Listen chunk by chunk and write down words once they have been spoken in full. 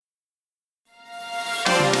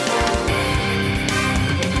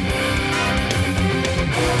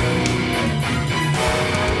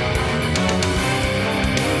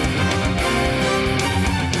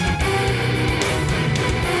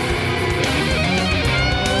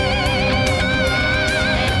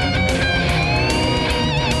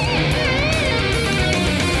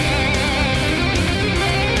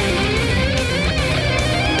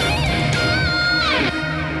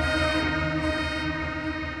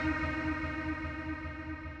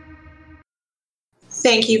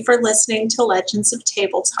Thank you for listening to Legends of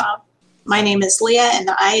Tabletop. My name is Leah, and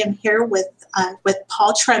I am here with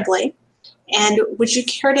Paul Tremblay. And would you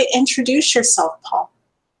care to introduce yourself, Paul?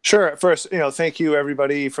 Sure. First, thank you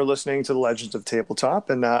everybody for listening to the Legends of Tabletop,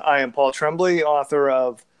 and I am Paul Tremblay, author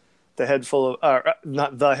of The Head Full of,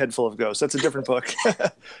 not The Head Full of Ghosts. That's a different book.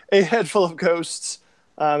 A Head Full of Ghosts.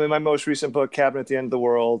 In my most recent book, Cabin at the End of the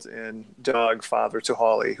World, and Dog Father to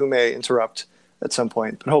Holly, who may interrupt at some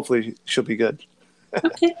point, but hopefully she'll be good.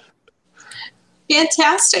 Okay.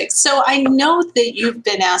 Fantastic. So I know that you've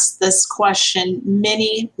been asked this question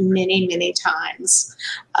many, many, many times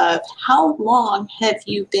of how long have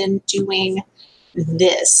you been doing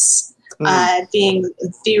this, being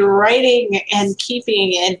the writing and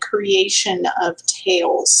keeping and creation of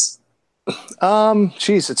tales?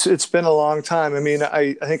 It's been a long time. I mean,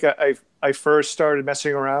 I think I first started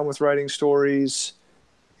messing around with writing stories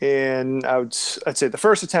and I'd say the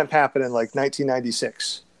first attempt happened in like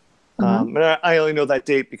 1996. And I only know that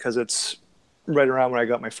date because it's right around when I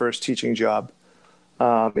got my first teaching job.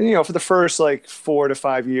 And, for the first like 4 to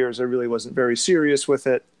 5 years, I really wasn't very serious with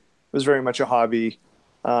it. It was very much a hobby.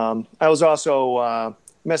 I was also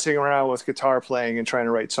messing around with guitar playing and trying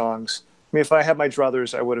to write songs. I mean, if I had my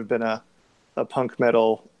druthers, I would have been a punk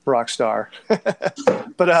metal rock star.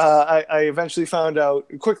 But I eventually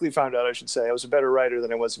quickly found out, I should say, I was a better writer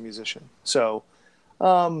than I was a musician. So,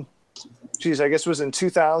 I guess it was in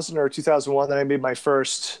 2000 or 2001 that I made my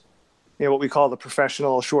first, what we call the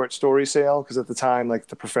professional short story sale. Because at the time, like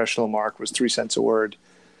the professional mark was 3 cents a word.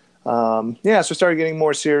 So I started getting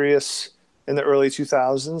more serious in the early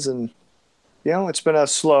 2000s. And, it's been a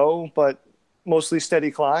slow but mostly steady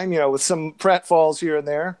climb, with some pratfalls here and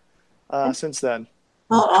there since then.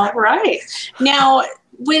 Well, all right. Now,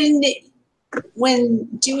 when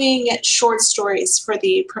doing short stories for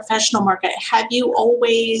the professional market, have you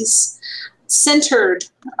always centered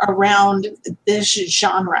around this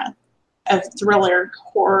genre of thriller,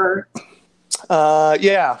 horror?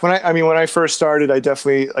 Yeah. When I first started, I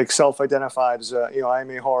definitely self-identified as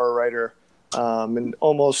I'm a horror writer. And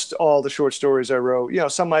almost all the short stories I wrote,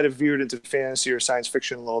 some might have veered into fantasy or science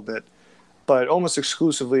fiction a little bit, but almost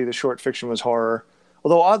exclusively the short fiction was horror.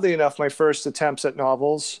 Although oddly enough, my first attempts at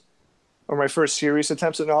novels, or my first serious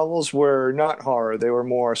attempts at novels, were not horror. They were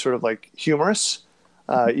more sort of like humorous,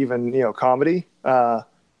 even comedy.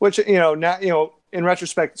 Which now in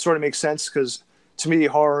retrospect sort of makes sense because to me,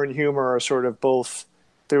 horror and humor are sort of both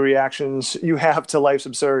the reactions you have to life's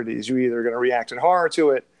absurdities. You're either going to react in horror to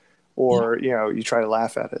it, or you try to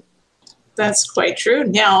laugh at it. That's quite true.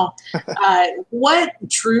 Now, what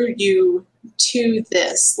drew you to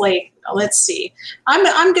this? Like, let's see.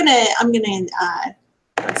 I'm gonna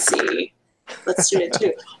let's see. Let's do it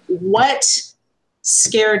too. What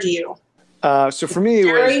scared you? So for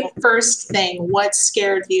me, first thing, what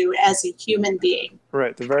scared you as a human being?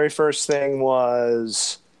 Right. The very first thing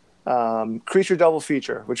was Creature Double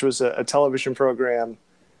Feature, which was a television program.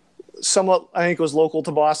 Somewhat, I think it was local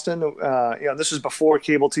to Boston. This was before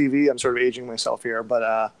cable TV. I'm sort of aging myself here,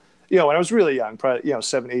 but when I was really young, probably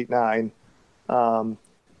 7, 8, 9, and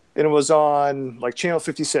it was on like Channel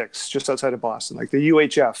 56, just outside of Boston, like the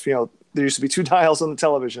UHF. There used to be 2 dials on the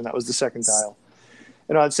television. That was the second dial.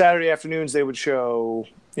 And on Saturday afternoons, they would show.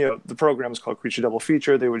 The program was called Creature Double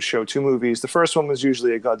Feature. They would show 2 movies. The first one was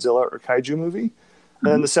usually a Godzilla or kaiju movie,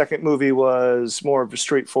 and then the second movie was more of a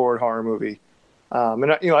straightforward horror movie.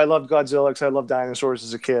 And I loved Godzilla because I loved dinosaurs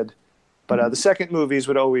as a kid, but the second movies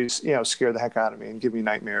would always scare the heck out of me and give me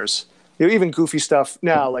nightmares. Even goofy stuff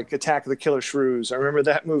now, like Attack of the Killer Shrews. I remember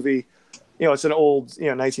that movie. It's an old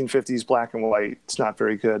 1950s black and white. It's not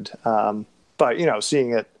very good, but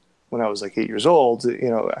seeing it when I was like 8 years old,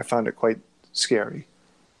 I found it quite scary.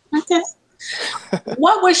 Okay.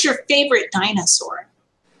 What was your favorite dinosaur?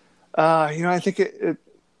 I think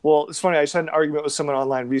well, it's funny. I just had an argument with someone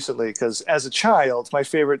online recently because as a child, my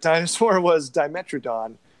favorite dinosaur was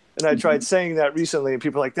Dimetrodon. And I tried saying that recently, and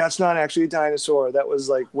people are like, that's not actually a dinosaur. That was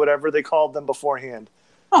like whatever they called them beforehand.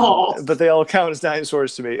 Oh. But they all count as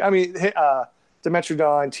dinosaurs to me. I mean,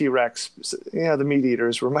 Dimetrodon, T-Rex, the meat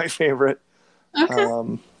eaters were my favorite.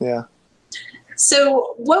 Okay. Yeah.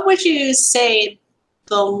 So what would you say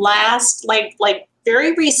the last, like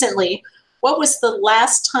very recently, what was the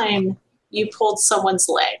last time you pulled someone's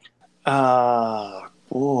leg?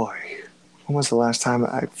 Boy. When was the last time?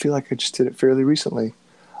 I feel like I just did it fairly recently.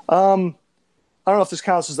 I don't know if this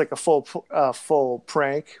counts as like a full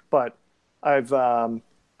prank, but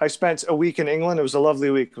I spent a week in England. It was a lovely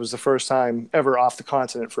week. It was the first time ever off the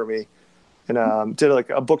continent for me. And did like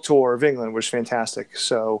a book tour of England, which was fantastic.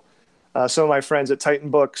 So some of my friends at Titan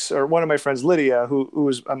Books, or one of my friends, Lydia, who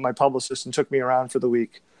was my publicist and took me around for the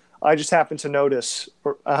week. I just happened to notice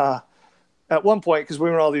at one point, because we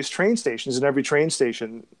were in all these train stations, and every train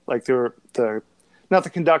station, like there were not the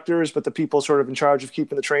conductors, but the people sort of in charge of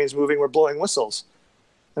keeping the trains moving were blowing whistles.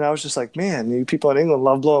 And I was just like, man, you people in England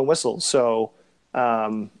love blowing whistles. So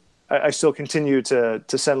I still continue to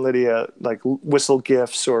send Lydia like whistle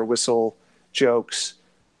gifts or whistle jokes.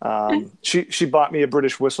 She bought me a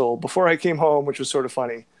British whistle before I came home, which was sort of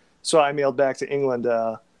funny. So I mailed back to England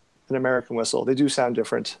an American whistle. They do sound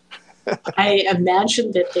different. I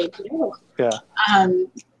imagine that they do. Yeah.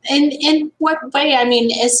 In what way? I mean,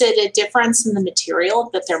 is it a difference in the material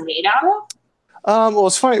that they're made out of? Well,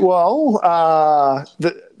 it's funny. Well,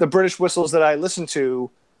 the British whistles that I listened to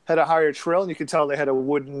had a higher trill, and you could tell they had a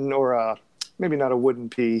wooden or maybe not a wooden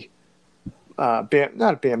P, not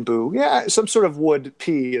a bamboo. Yeah, some sort of wood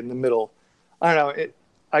P in the middle. I don't know.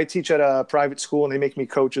 I teach at a private school, and they make me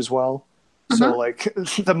coach as well. So, like,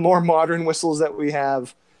 the more modern whistles that we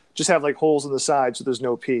have just have, like, holes in the side so there's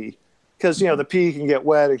no P. Because, the P can get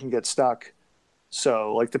wet, it can get stuck.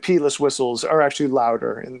 So, like, the P-less whistles are actually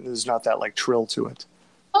louder, and there's not that, like, trill to it.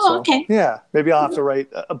 Oh, so, okay. Yeah, maybe I'll have to write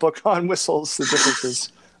a book on whistles, the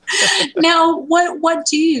differences. Now, what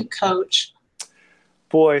do you coach?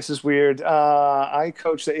 Boy, this is weird. I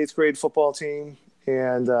coach the 8th grade football team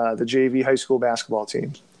and the JV high school basketball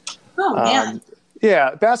team. Oh, man.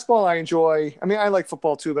 Yeah, basketball I enjoy. I mean, I like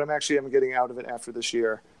football too, but I'm getting out of it after this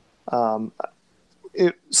year. Some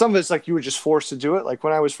of it's like you were just forced to do it. Like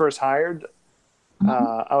when I was first hired,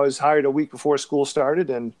 I was hired a week before school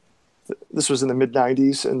started, and this was in the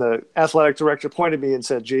mid-'90s, and the athletic director pointed me and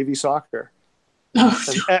said, JV soccer.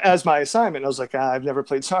 As my assignment. I was like, I've never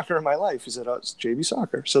played soccer in my life. He said, it's JV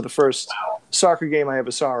soccer. So the first soccer game I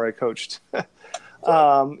ever saw, I coached. Then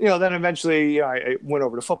eventually, I went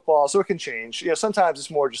over to football, so it can change. Sometimes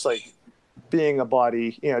it's more just like being a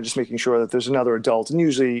body, just making sure that there's another adult, and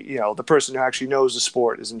usually, the person who actually knows the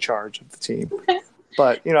sport is in charge of the team. Okay.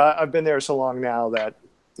 But I've been there so long now that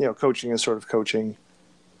coaching is sort of coaching.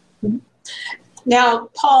 Now,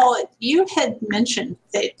 Paul, you had mentioned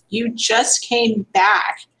that you just came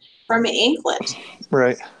back from England.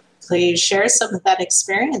 Right. Please share some of that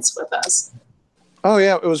experience with us. Oh,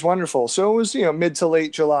 yeah, it was wonderful. So it was, mid to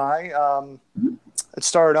late July. It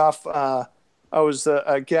started off, I was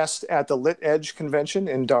a guest at the Lit Edge convention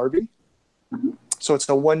in Derby. So it's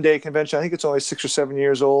a one-day convention. I think it's only 6 or 7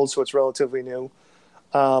 years old, so it's relatively new.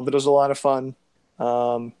 But it was a lot of fun.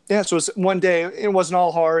 So it was one day. It wasn't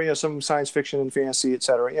all horror, some science fiction and fantasy, et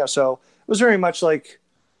cetera. So it was very much like,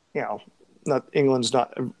 not England's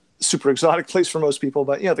not a super exotic place for most people,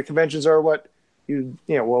 but, the conventions are what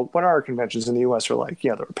what our conventions in the U.S. are like.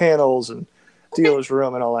 There were panels and dealer's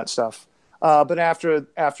room and all that stuff. But after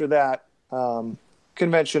that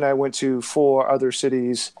convention, I went to 4 other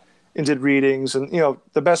cities and did readings. And,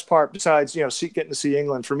 the best part besides, getting to see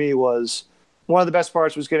England for me was one of the best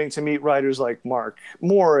parts was getting to meet writers like Mark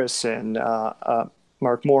Morris and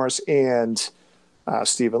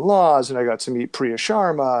Stephen Laws. And I got to meet Priya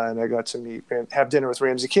Sharma, and I got to have dinner with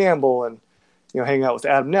Ramsey Campbell and, hang out with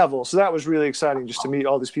Adam Neville. So that was really exciting just to meet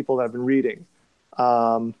all these people that I've been reading.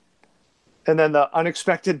 And then the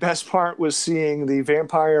unexpected best part was seeing the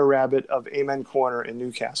Vampire Rabbit of Amen Corner in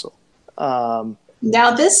Newcastle.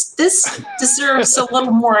 Now this deserves a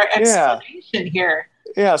little more explanation here.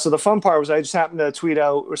 Yeah, so the fun part was I just happened to tweet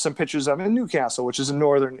out some pictures of in Newcastle, which is in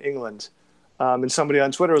northern England. And somebody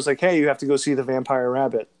on Twitter was like, hey, you have to go see the Vampire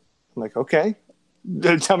Rabbit. I'm like, okay,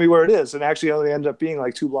 tell me where it is. And actually it only ended up being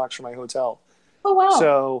like 2 blocks from my hotel. Oh, wow.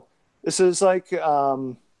 So this is like,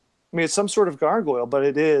 it's some sort of gargoyle, but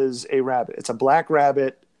it is a rabbit. It's a black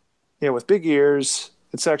rabbit, with big ears.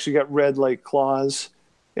 It's actually got red like claws.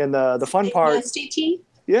 And the fun part. Nasty teeth?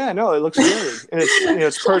 Yeah, no, it looks scary. And it's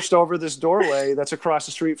it's perched over this doorway that's across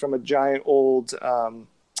the street from a giant old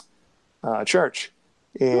church.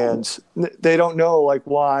 And they don't know like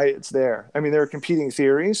why it's there. I mean, there are competing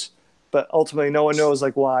theories, but ultimately no one knows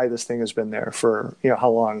like why this thing has been there for,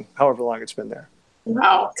 however long it's been there.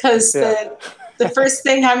 Wow, because the first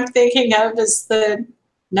thing I'm thinking of is the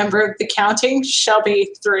number of the counting shall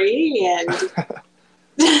be 3, and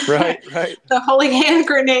right. the holy hand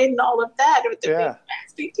grenade and all of that with the big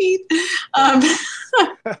nasty teeth.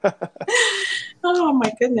 Oh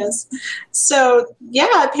my goodness. So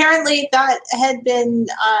apparently that had been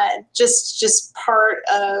just part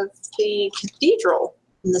of the cathedral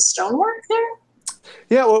and the stonework there.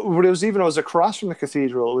 Yeah, well, it was across from the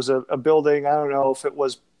cathedral. It was a building. I don't know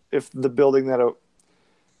if the building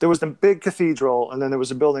there was the big cathedral, and then there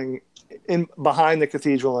was a building behind the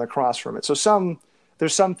cathedral and across from it. So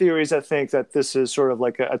there's some theories that think that this is sort of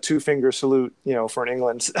like a two-finger salute, for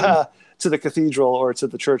England to the cathedral or to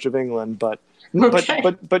the Church of England. But Okay.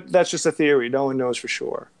 but that's just a theory. No one knows for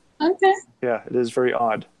sure. Okay. Yeah, it is very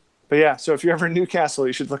odd. But yeah, so if you're ever in Newcastle,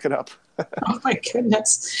 you should look it up. Oh my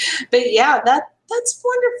goodness. But yeah, that's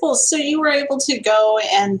wonderful. So you were able to go,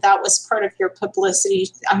 and that was part of your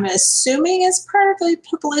publicity. I'm assuming as part of the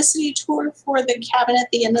publicity tour for the Cabin at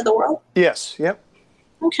the End of the World. Yes. Yep.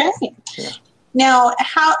 Okay. Yeah. Now,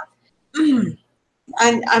 how?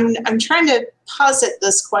 I'm trying to posit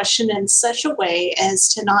this question in such a way as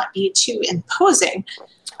to not be too imposing.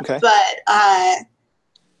 Okay. But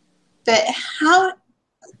how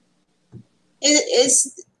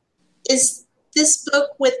is this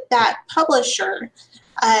book with that publisher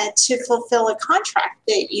to fulfill a contract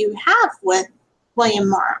that you have with William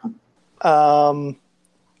Morrow?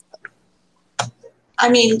 I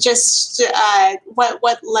mean, just what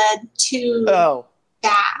led to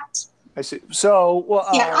that? I see. So, well,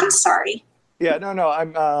 yeah, I'm sorry. Yeah, no,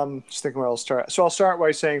 I'm just thinking where I'll start. So I'll start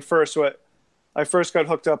by saying first, I first got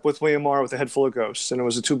hooked up with William Morrow with A Head Full of Ghosts, and it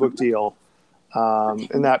was a 2-book deal.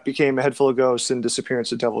 And that became A Head Full of Ghosts and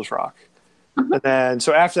Disappearance at Devil's Rock. And then,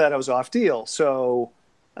 so after that, I was off deal. So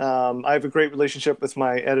I have a great relationship with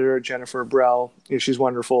my editor, Jennifer Brell. She's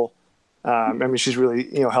wonderful. I mean, she's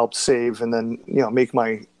really, helped save and then, make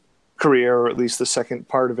my career, or at least the second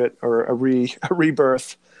part of it, or a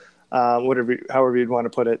rebirth, however you'd want to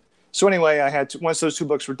put it. So anyway, once those 2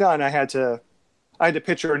 books were done, I had to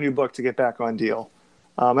pitch her a new book to get back on deal.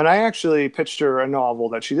 And I actually pitched her a novel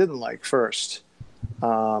that she didn't like first.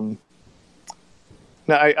 Now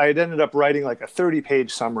I had ended up writing like a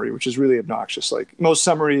 30-page summary, which is really obnoxious. Like most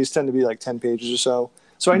summaries tend to be like 10 pages or so.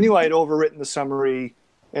 So I knew I had overwritten the summary,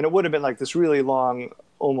 and it would have been like this really long,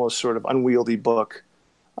 almost sort of unwieldy book.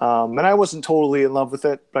 And I wasn't totally in love with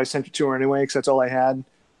it, but I sent it to her anyway because that's all I had.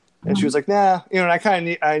 And she was like, nah, and I kind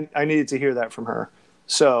of I needed to hear that from her.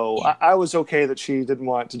 So I was okay that she didn't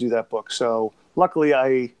want to do that book. So luckily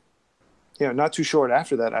not too short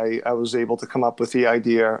after that, I was able to come up with the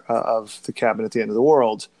idea of The Cabin at the End of the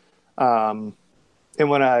World. And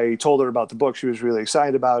when I told her about the book, she was really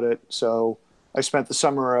excited about it. So I spent the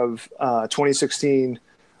summer of 2016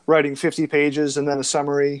 writing 50 pages and then a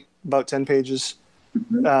summary, about 10 pages.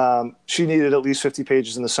 She needed at least 50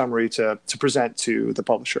 pages in the summary to present to the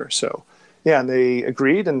publisher. So yeah, and they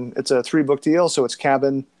agreed, and it's a 3-book deal. So it's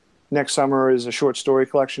Cabin. Next summer is a short story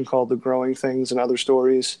collection called The Growing Things and Other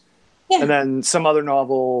Stories. Yeah. And then some other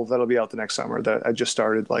novel that'll be out the next summer that I just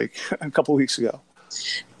started like a couple of weeks ago.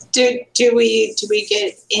 Do we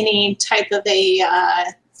get any type of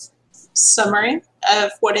a summary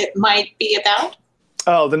of what it might be about?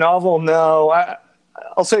 Oh, the novel? No.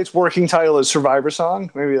 I'll say its working title is Survivor Song.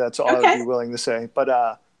 Maybe that's all I'd be willing to say.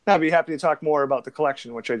 But I'd be happy to talk more about the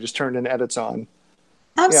collection, which I just turned in edits on.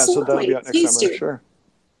 Absolutely. Yeah, so that'll be out next Please summer. Do. Sure.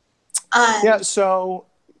 So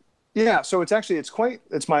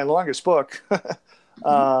it's my longest book.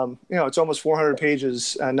 It's almost 400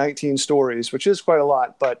 pages, 19 stories, which is quite a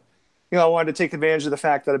lot. But, I wanted to take advantage of the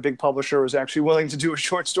fact that a big publisher was actually willing to do a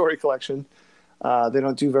short story collection. They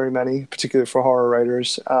don't do very many, particularly for horror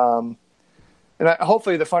writers.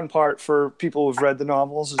 Hopefully the fun part for people who've read the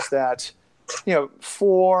novels is that,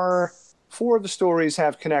 4 of the stories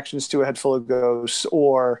have connections to A Head Full of Ghosts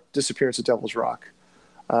or Disappearance at Devil's Rock.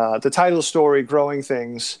 The title story, Growing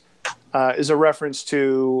Things, is a reference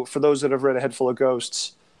to, for those that have read A Head Full of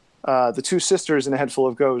Ghosts, the 2 sisters in A Head Full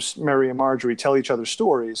of Ghosts, Mary and Marjorie, tell each other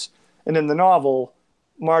stories. And in the novel,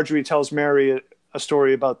 Marjorie tells Mary a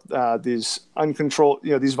story about these uncontrolled,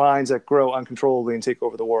 these vines that grow uncontrollably and take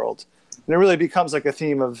over the world. And it really becomes like a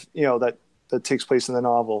theme of, that takes place in the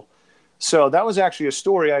novel. So that was actually a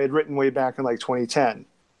story I had written way back in like 2010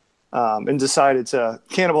 and decided to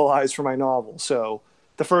cannibalize for my novel. So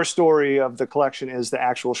the first story of the collection is the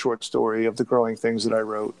actual short story of The Growing Things that I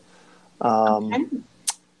wrote.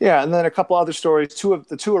 Yeah, and then a couple other stories, 2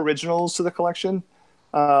 originals to the collection.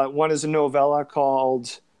 One is a novella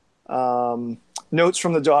called Notes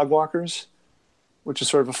from the Dog Walkers, which is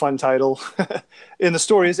sort of a fun title. And the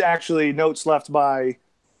story is actually notes left by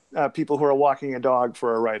people who are walking a dog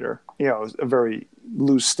for a writer. A very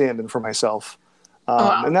loose stand-in for myself.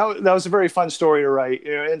 And that was a very fun story to write.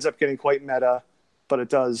 It ends up getting quite meta, but it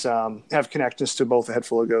does have connections to both A Head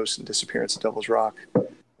Full of Ghosts and Disappearance at Devil's Rock.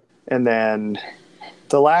 And then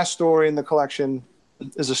the last story in the collection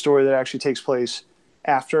is a story that actually takes place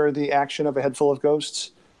after the action of A Head Full of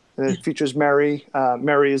Ghosts. And it features Mary.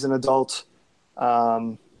 Mary is an adult.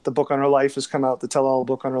 The book on her life has come out. The tell-all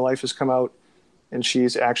book on her life has come out. And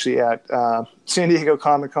she's actually at San Diego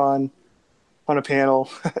Comic-Con on a panel.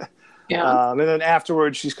 Yeah. And then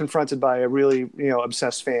afterwards, she's confronted by a really,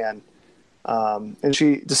 obsessed fan. And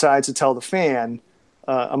she decides to tell the fan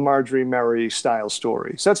a Marjorie Mary style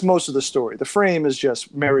story. So that's most of the story. The frame is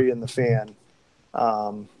just Mary and the fan.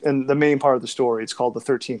 And the main part of the story, it's called The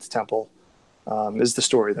 13th Temple, is the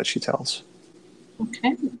story that she tells.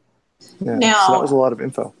 Okay. Yeah, Now, so that was a lot of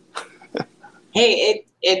info. Hey,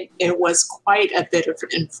 it was quite a bit of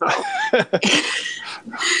info.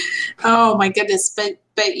 Oh my goodness.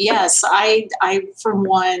 But yes, I for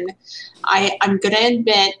one, I'm going to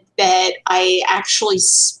admit that I actually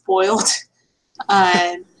spoiled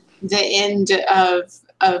the end of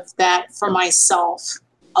that for myself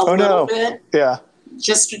a little bit. Yeah.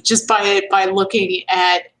 Just by looking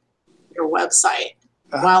at your website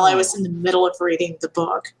while I was in the middle of reading the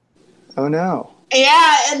book. Oh no.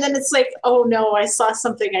 Yeah, and then it's like, oh no, I saw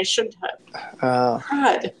something I shouldn't have.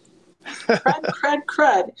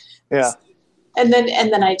 Crud. Yeah. And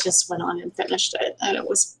then I just went on and finished it, and it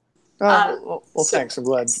was. Well, thanks. I'm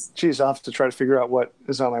glad. Geez, I'll have to try to figure out what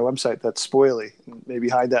is on my website that's spoily, and maybe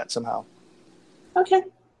hide that somehow. Okay.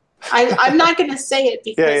 I'm not going to say it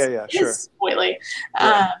because it sure. is spoily.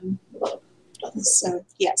 Yeah. So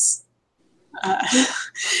yes,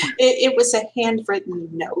 it was a handwritten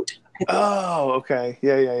note. Oh, okay.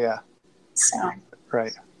 Yeah. So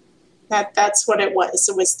right. That's what it was.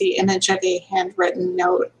 It was the image of a handwritten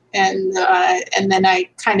note, and then I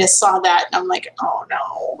kind of saw that, and I'm like, oh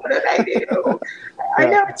no, what did I do? I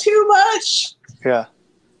know too much. Yeah.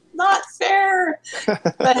 Not fair.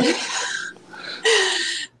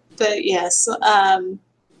 But yes.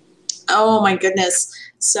 Oh my goodness.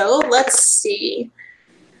 So let's see.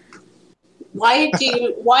 Why do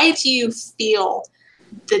you feel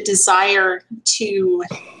the desire to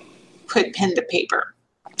put pen to paper?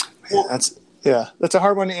 That's a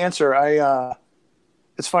hard one to answer.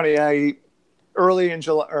 It's funny. Earlier in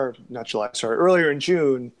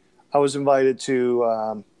June, I was invited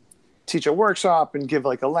to teach a workshop and give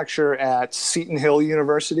like a lecture at Seton Hill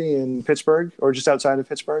University in Pittsburgh, or just outside of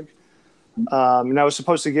Pittsburgh. And I was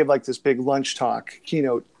supposed to give like this big lunch talk,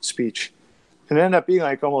 keynote speech, and it ended up being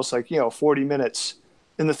like almost like 40 minutes.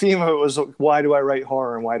 And the theme of it was, why do I write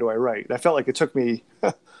horror and why do I write? And I felt like it took me,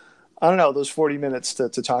 I don't know, those 40 minutes to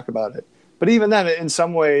talk about it. But even then, in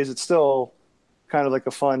some ways, it's still kind of like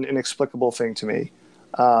a fun, inexplicable thing to me.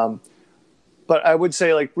 But I would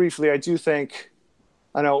say, like briefly, I do think,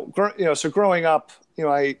 I know, so growing up,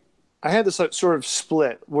 I had this sort of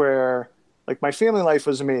split where like my family life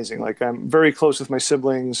was amazing. Like I'm very close with my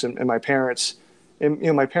siblings and my parents.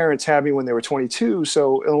 And my parents had me when they were 22.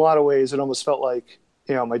 So in a lot of ways, it almost felt like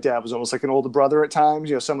my dad was almost like an older brother at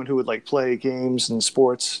times. Someone who would like play games and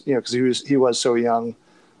sports. Because he was so young.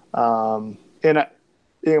 And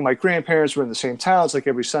my grandparents were in the same towns. Like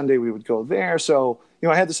every Sunday we would go there. So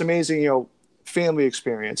I had this amazing family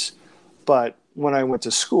experience. But when I went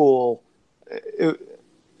to school,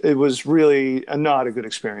 it was really not a good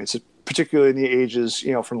experience, particularly in the ages,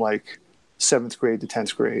 from like 7th grade to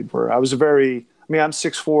 10th grade, where I was I'm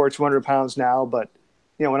 6'4", 200 pounds now, but,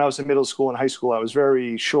 when I was in middle school and high school, I was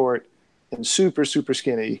very short and super, super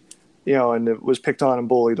skinny, and it was picked on and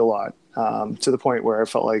bullied a lot, to the point where I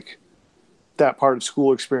felt like that part of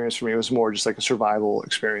school experience for me was more just like a survival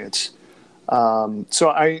experience. So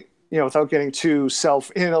I, without getting too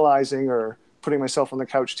self-analyzing or putting myself on the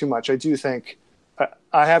couch too much, I do think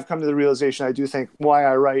I have come to the realization, I do think why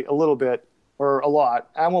I write a little bit or a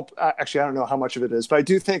lot. I don't know how much of it is, but I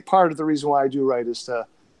do think part of the reason why I do write is to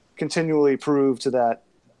continually prove to that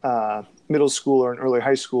middle schooler and early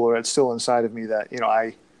high schooler that's still inside of me that,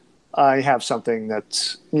 I have something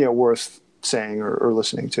that's, worth saying or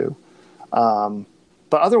listening to.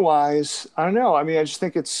 But otherwise, I don't know. I just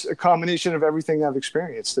think it's a combination of everything I've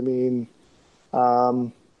experienced. I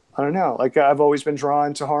don't know. Like I've always been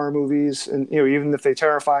drawn to horror movies, and even if they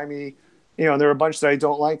terrify me, and there are a bunch that I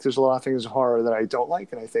don't like. There's a lot of things in horror that I don't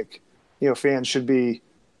like, and I think fans should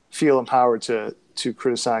feel empowered to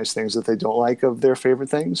criticize things that they don't like of their favorite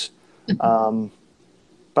things. But I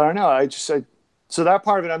don't know. So that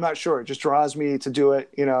part of it, I'm not sure. It just draws me to do it.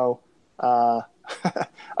 I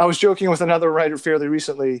was joking with another writer fairly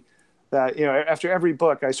recently that after every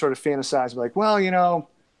book, I sort of fantasize like, well,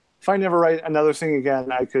 if I never write another thing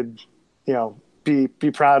again, I could, be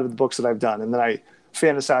proud of the books that I've done. And then I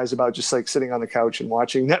fantasize about just like sitting on the couch and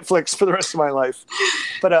watching Netflix for the rest of my life.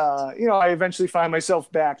 But, I eventually find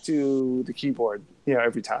myself back to the keyboard,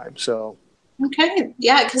 every time. So. Okay.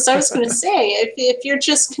 Yeah. Cause I was going to say, if you're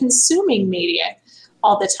just consuming media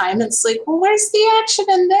all the time, it's like, well, where's the action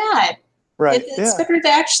in that? Right. It's better to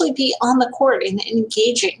actually be on the court and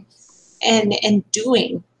engaging and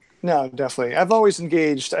doing No, definitely. I've always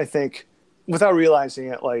engaged, I think, without realizing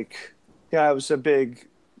it. Like, yeah, I was a big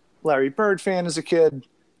Larry Bird fan as a kid.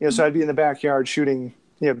 So I'd be in the backyard shooting,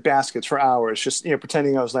 baskets for hours, just,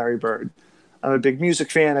 pretending I was Larry Bird. I'm a big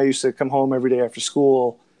music fan. I used to come home every day after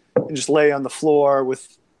school and just lay on the floor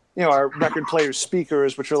with, our record player's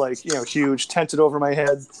speakers, which are like, huge, tented over my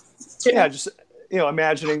head. Yeah, just,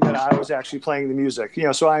 imagining that I was actually playing the music.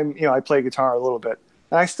 So I play guitar a little bit.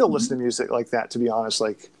 And I still listen to music like that, to be honest.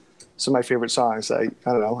 Like, some of my favorite songs. I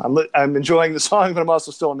don't know. I'm enjoying the song, but I'm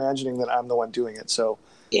also still imagining that I'm the one doing it. So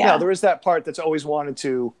Yeah. there is that part that's always wanted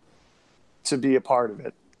to be a part of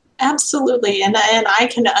it. Absolutely. And I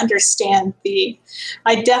can understand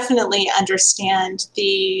I definitely understand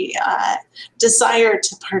the desire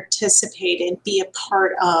to participate and be a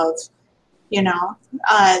part of,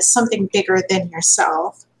 something bigger than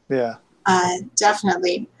yourself. Yeah.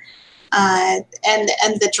 Definitely. And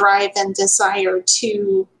the drive and desire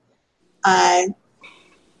to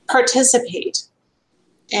participate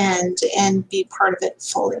and be part of it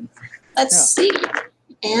fully. Let's see.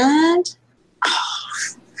 And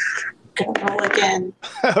gonna roll again.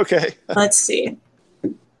 Okay. Let's see.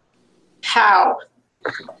 How?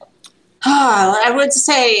 I would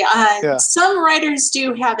say some writers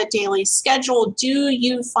do have a daily schedule. Do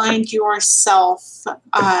you find yourself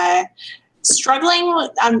struggling?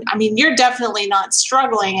 I mean, you're definitely not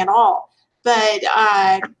struggling at all. But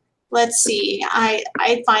let's see.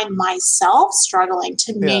 I find myself struggling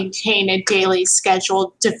to maintain a daily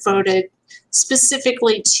schedule devoted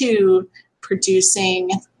specifically to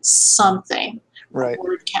producing something, right? A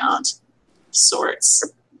word count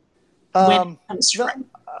sorts. When it comes to writing.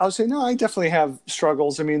 I would say no. I definitely have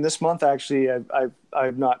struggles. I mean, this month actually,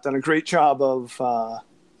 I've not done a great job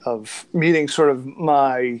of meeting sort of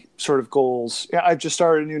my sort of goals. Yeah, I've just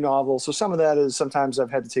started a new novel, so some of that is sometimes I've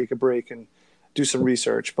had to take a break and do some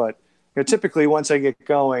research. But typically, once I get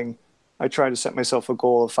going, I try to set myself a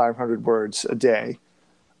goal of 500 words a day.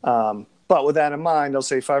 But with that in mind, I'll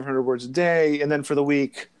say 500 words a day, and then for the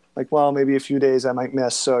week, like, well, maybe a few days I might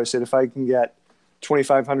miss. So I said if I can get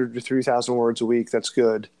 2,500 to 3,000 words a week, that's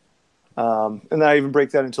good. And then I even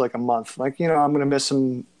break that into like a month. Like, I'm going to miss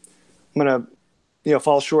some. I'm going to,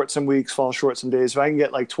 fall short some weeks, fall short some days. If I can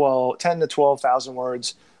get like 10 to 12,000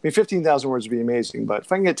 words, I mean, 15,000 words would be amazing. But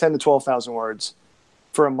if I can get 10 to 12,000 words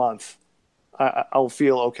for a month, I'll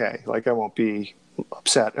feel okay. Like, I won't be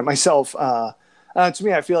upset at myself. To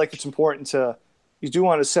me, I feel like it's important you do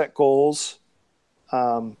want to set goals,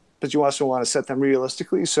 but you also want to set them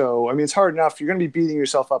realistically. So, I mean, it's hard enough. You're going to be beating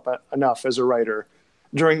yourself up enough as a writer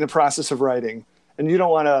during the process of writing. And you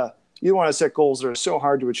don't want to set goals that are so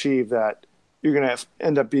hard to achieve that you're going to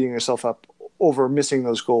end up beating yourself up over missing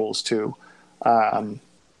those goals too.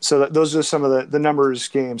 So those are some of the numbers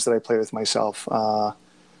games that I play with myself.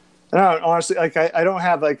 And honestly, like I don't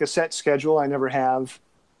have like a set schedule. I never have.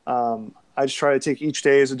 I just try to take each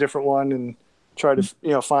day as a different one and try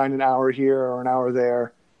to, find an hour here or an hour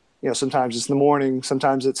there. Sometimes it's in the morning,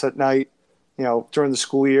 sometimes it's at night, during the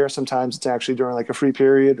school year. Sometimes it's actually during like a free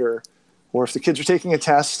period or if the kids are taking a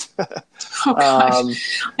test. Oh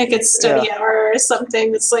gosh, like it's study hour or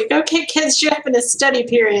something. It's like, okay, kids, you're having a study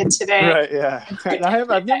period today. Right. Yeah.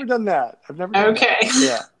 I've never done that. I've never. Done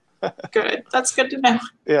that. Yeah. Good. That's good to know.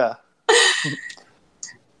 Yeah.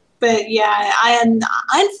 But yeah,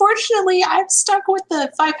 unfortunately, I've stuck with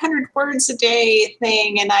the 500 words a day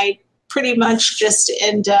thing, and I pretty much just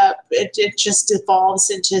end up, it just evolves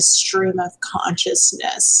into a stream of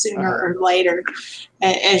consciousness sooner or later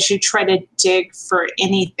as you try to dig for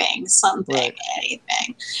anything,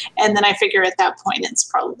 anything. And then I figure at that point, it's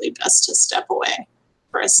probably best to step away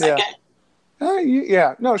for a second.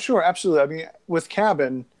 Yeah. No, sure. Absolutely. I mean, with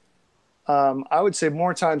Cabin, I would say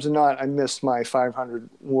more times than not, I missed my 500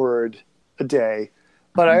 word a day,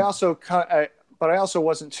 but I also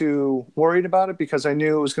wasn't too worried about it because I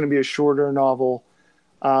knew it was going to be a shorter novel.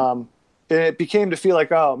 And it became to feel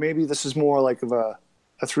like, oh, maybe this is more like of a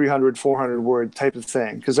 300, 400 word type of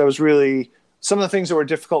thing. Because I was really, some of the things that were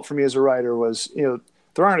difficult for me as a writer was,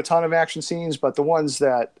 there aren't a ton of action scenes, but the ones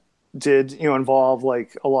that did, involve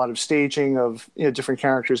like a lot of staging of, different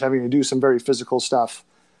characters having to do some very physical stuff.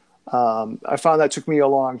 I found that took me a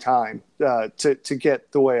long time to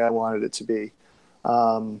get the way I wanted it to be.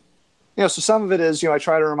 So some of it is, I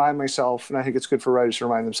try to remind myself, and I think it's good for writers to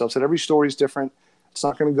remind themselves that every story is different. It's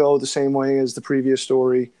not going to go the same way as the previous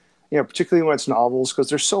story, particularly when it's novels, because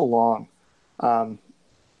they're so long. Not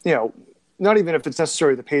even if it's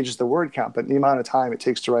necessarily the pages, the word count, but the amount of time it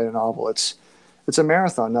takes to write a novel. It's a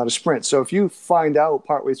marathon, not a sprint. So if you find out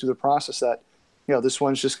partway through the process that, this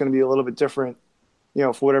one's just going to be a little bit different,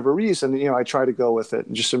 for whatever reason, I try to go with it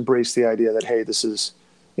and just embrace the idea that, hey, this is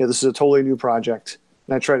a totally new project,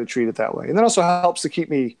 and I try to treat it that way. And that also helps to keep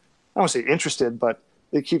me, I don't want to say interested, but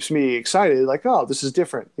it keeps me excited. Like, oh, this is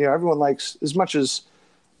different. Everyone likes, as much as,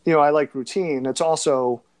 I like routine. It's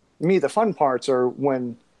also me. The fun parts are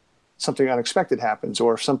when something unexpected happens,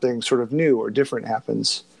 or if something sort of new or different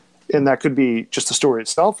happens. And that could be just the story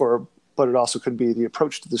itself, but it also could be the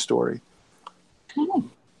approach to the story.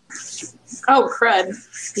 Oh, crud.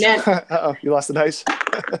 Yeah. Uh-oh, you lost the dice?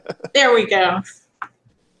 There we go.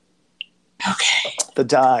 Okay. The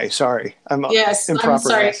die, sorry. I'm sorry.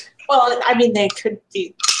 Yes. Well, I mean, they could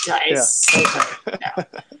be dice.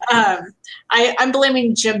 Yeah. I'm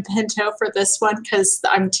blaming Jim Pinto for this one because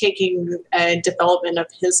I'm taking a development of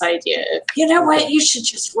his idea. You know what? You should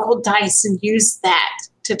just roll dice and use that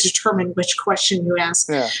to determine which question you ask.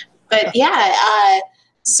 Yeah. But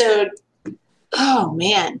so, oh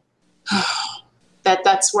man,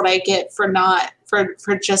 that's what I get for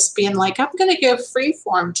for just being like, I'm going to go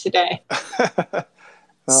freeform today.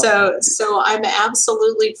 So I'm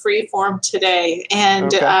absolutely freeform today.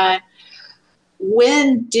 And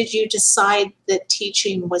when did you decide that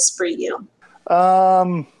teaching was for you?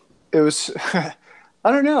 It was, I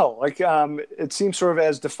don't know. Like, it seems sort of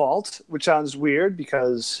as default, which sounds weird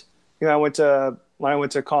because, when I went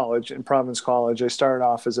to college, in Providence College, I started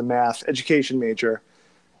off as a math education major.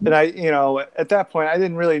 And at that point, I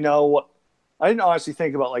didn't really know I didn't honestly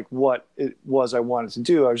think about like what it was I wanted to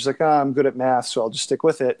do. I was just like, I'm good at math, so I'll just stick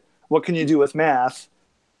with it. What can you do with math?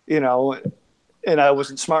 And I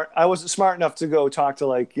wasn't smart. I wasn't smart enough to go talk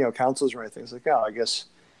to counselors or anything. It's like, I guess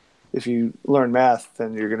if you learn math,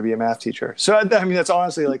 then you're going to be a math teacher. So, I mean, that's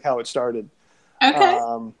honestly like how it started. Okay.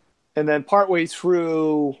 And then partway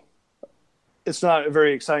through, it's not a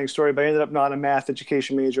very exciting story, but I ended up not a math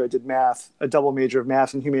education major. I did a double major of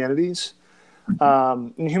math and humanities.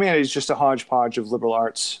 And humanities is just a hodgepodge of liberal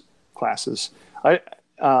arts classes. But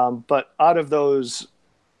out of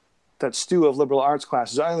that stew of liberal arts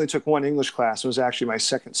classes, I only took one English class. It was actually my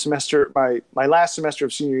second semester. My last semester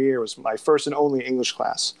of senior year was my first and only English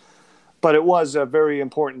class. But it was a very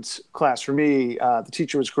important class for me. The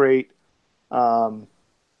teacher was great. And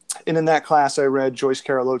in that class, I read Joyce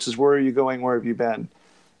Carol Oates's "Where Are You Going? Where Have You Been?"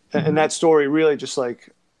 And that story really just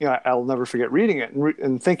I'll never forget reading it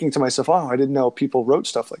and thinking to myself, oh, I didn't know people wrote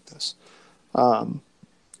stuff like this. It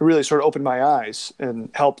really sort of opened my eyes and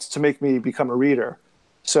helped to make me become a reader.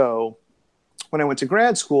 So when I went to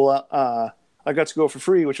grad school, I got to go for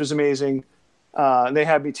free, which was amazing. And they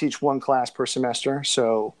had me teach one class per semester.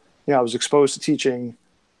 So, I was exposed to teaching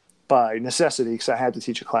by necessity because I had to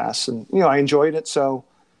teach a class, and, I enjoyed it. So,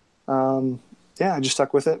 I just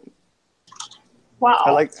stuck with it. Wow.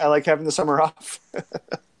 I like having the summer off.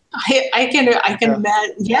 I can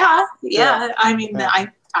imagine. Yeah. I mean, I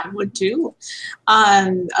would too.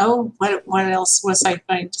 What else was I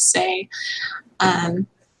going to say?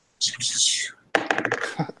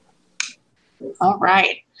 All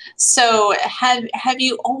right. So have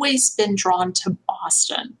you always been drawn to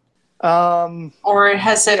Boston? Or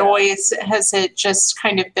has it just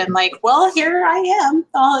kind of been like, well, here I am.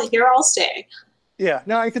 I'll stay. Yeah,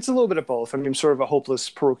 no, it's a little bit of both. I mean, I'm sort of a hopeless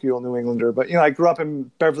parochial New Englander, but I grew up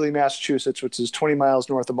in Beverly, Massachusetts, which is 20 miles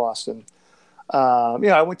north of Boston.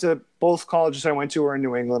 I went to both colleges I went to were in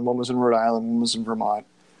New England. One was in Rhode Island, one was in Vermont.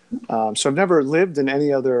 So I've never lived in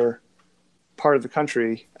any other part of the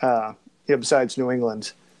country, besides New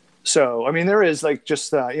England. So, I mean, there is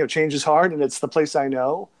change is hard, and it's the place I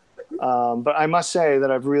know. But I must say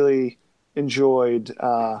that I've really enjoyed,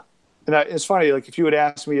 and it's funny, if you had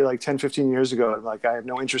asked me 10, 15 years ago, I'm I have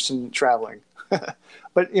no interest in traveling.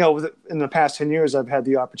 But, in the past 10 years, I've had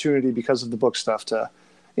the opportunity because of the book stuff to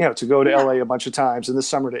go to LA a bunch of times, and this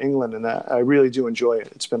summer to England. And I really do enjoy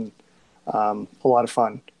it. It's been a lot of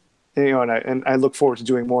fun, and I look forward to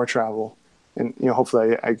doing more travel, and,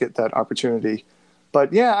 hopefully I get that opportunity.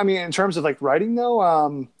 But yeah, I mean, in terms of writing though,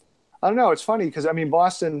 I don't know. It's funny because, I mean,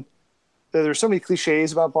 Boston, there's so many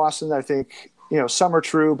cliches about Boston. I think, some are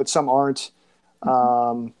true, but some aren't.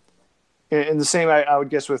 And the same, I would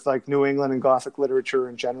guess, with New England and Gothic literature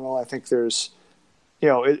in general. I think there's,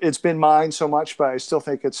 it's been mined so much, but I still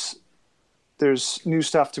think there's new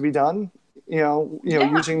stuff to be done,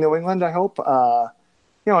 using New England, I hope.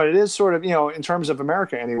 It is sort of, in terms of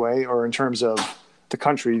America anyway, or in terms of the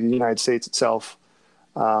country, the United States itself,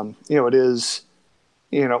 it is,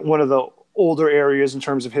 one of the older areas in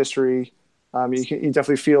terms of history. You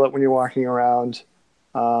definitely feel it when you're walking around.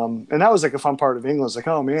 And that was a fun part of England. It's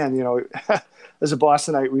oh man, as a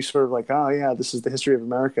Bostonite, we sort of oh yeah, this is the history of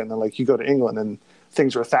America. And then you go to England and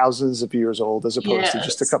things are thousands of years old as opposed to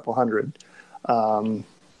just a couple hundred.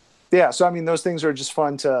 Yeah. So, I mean, those things are just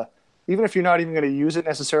fun to, even if you're not even going to use it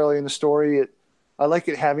necessarily in the story, I like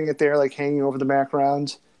it having it there, like hanging over the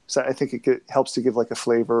background. So I think helps to give like a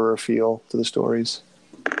flavor or a feel to the stories.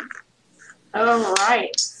 All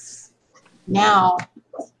right. Now,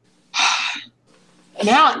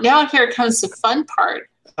 now here comes the fun part.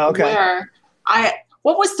 Okay. Where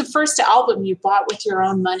what was the first album you bought with your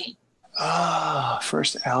own money?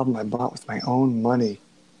 First album I bought with my own money.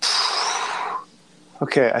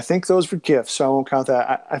 Okay, I think those were gifts, so I won't count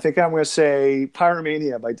that. I think I'm going to say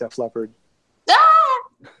Pyromania by Def Leppard. Ah!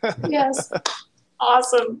 Yes.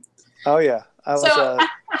 Awesome. Oh, yeah. How long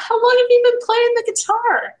have you been playing the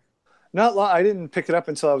guitar? Not long. I didn't pick it up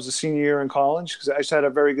until I was a senior year in college because I just had a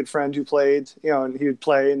very good friend who played, and he would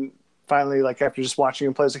play. And finally, like after just watching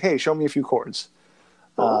him play, I was like, hey, show me a few chords.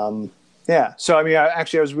 Cool. Yeah. So, I mean, I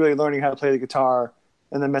was really learning how to play the guitar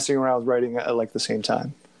and then messing around with writing at like the same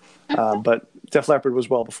time. But Def Leppard was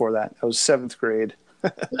well before that. I was 7th grade.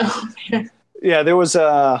 Yeah, there was as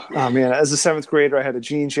a 7th grader, I had a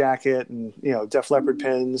jean jacket and, Def Leppard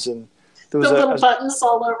pins and there was little buttons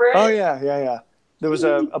all over it. Oh yeah. There was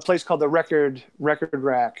a place called the Record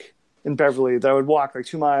Rack in Beverly that I would walk like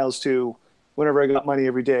 2 miles to whenever I got money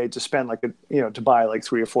every day to spend to buy like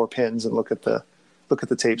 3 or 4 pins and look at the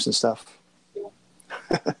tapes and stuff.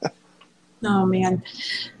 Oh man.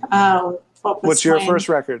 What's your first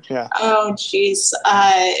record? Yeah. Oh geez.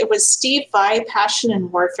 It was Steve Vai, Passion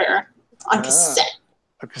and Warfare on cassette.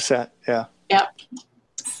 A cassette, yeah. Yep.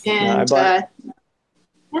 And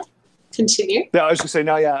continue. Yeah, I was gonna say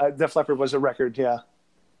Def Leppard was a record, yeah.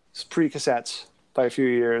 It's pre-cassettes by a few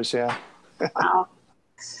years, yeah. Wow.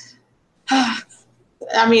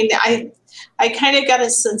 I mean, I kind of got a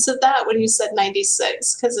sense of that when you said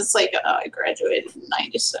 96 because it's like, I graduated in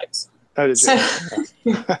 96. Oh, did you?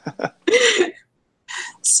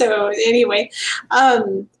 So anyway,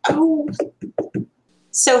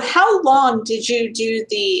 so how long did you do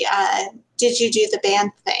the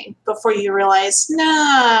band thing before you realized,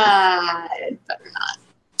 nah, better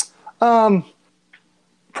not?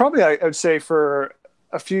 Probably I would say for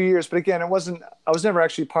a few years, but again, I was never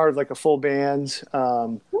actually part of like a full band.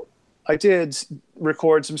 I did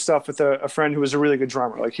record some stuff with a friend who was a really good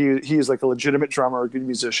drummer. Like he's like a legitimate drummer, a good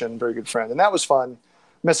musician, very good friend. And that was fun,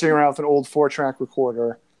 messing around with an old 4-track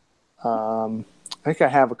recorder. I think I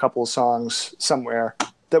have a couple of songs somewhere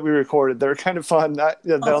that we recorded that are kind of fun.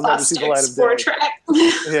 They'll never see the light of day. 4-track.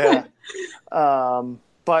 Yeah.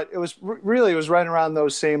 But it was right around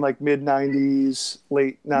those same like mid 90s,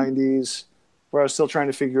 late 90s, where I was still trying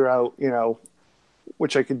to figure out,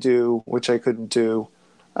 which I could do, which I couldn't do.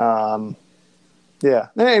 Yeah.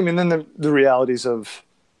 I mean, then the realities of,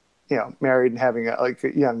 married and having a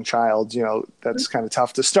young child, that's kind of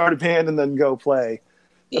tough to start a band and then go play.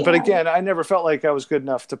 Yeah. But again, I never felt like I was good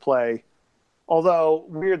enough to play. Although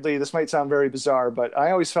weirdly, this might sound very bizarre, but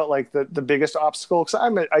I always felt like the biggest obstacle,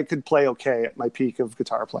 because I could play okay at my peak of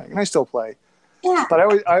guitar playing, and I still play. Yeah. But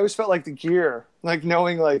I always felt like the gear, like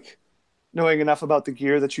knowing enough about the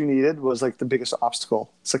gear that you needed was like the biggest obstacle.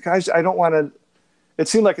 It's like I don't want to. It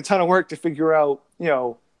seemed like a ton of work to figure out,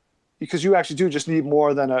 because you actually do just need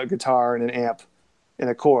more than a guitar and an amp in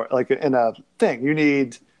a core, like in a thing. You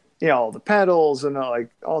need, the pedals and like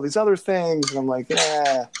all these other things. And I'm like,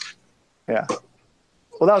 yeah.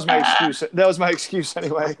 Well, that was my excuse. That was my excuse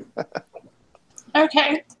anyway.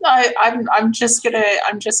 Okay, I'm just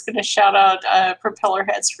gonna shout out Propeller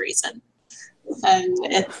Head's Reason,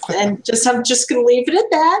 and I'm just gonna leave it at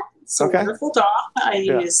that. It's a wonderful dog. I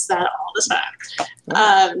use that all the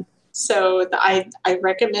time. So I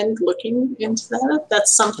recommend looking into that.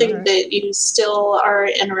 That's something that you still are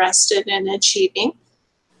interested in achieving.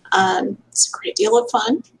 It's a great deal of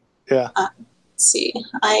fun. Yeah. Let's see,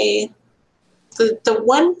 The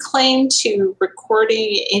one claim to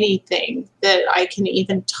recording anything that I can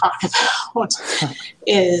even talk about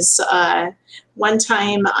is one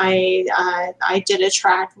time I did a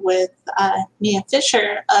track with Mia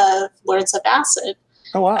Fisher of Lords of Acid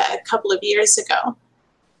a couple of years ago,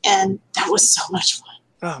 and that was so much fun.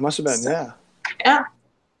 Oh, it must have been, yeah. Yeah.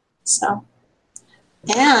 So,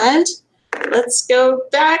 and let's go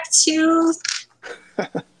back to...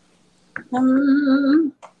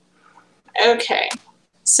 Okay.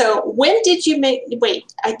 So when did you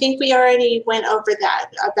I think we already went over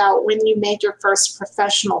that, about when you made your first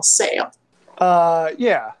professional sale.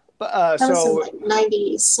 Yeah. That was in like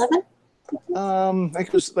 97? I think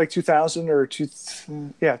it was like 2000 or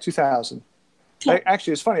 2000. Okay.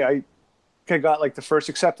 Actually, it's funny. I got like the first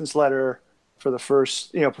acceptance letter for the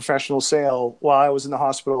first, professional sale while I was in the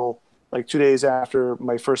hospital, like 2 days after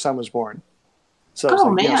my first son was born. So it was Oh,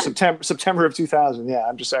 man. September of 2000. Yeah,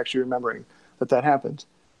 I'm just actually remembering that happened.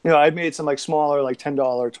 I'd made some like smaller, like $10,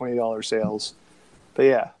 $20 sales. But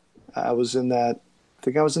yeah, I was in that. I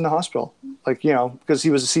think I was in the hospital, like, because he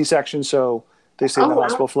was a C-section, so they stayed in the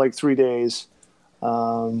hospital for like 3 days.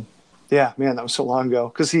 Yeah, man, that was so long ago.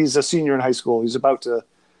 Because he's a senior in high school. He's about to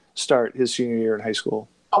start his senior year in high school.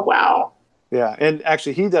 Oh, wow. Yeah, and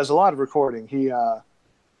actually, he does a lot of recording. He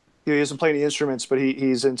doesn't play any instruments, but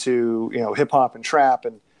he's into hip hop and trap,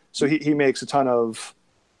 and so he makes a ton of,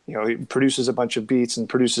 he produces a bunch of beats and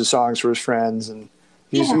produces songs for his friends, and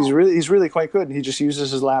he's really quite good. And he just uses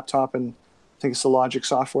his laptop and I think it's the Logic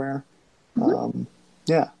software.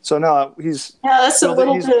 Yeah. So no, that's a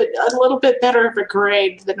little bit better of a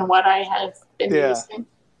grade than what I have been using.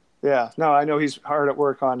 Yeah. No, I know he's hard at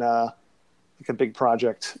work on like a big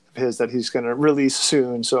project of his that he's going to release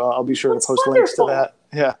soon. So I'll be sure to post links to that.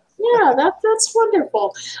 Yeah. Yeah, that's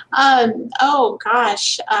wonderful. Oh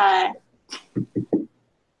gosh.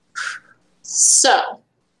 So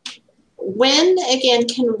when again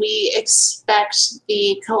can we expect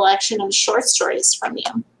the collection of short stories from you?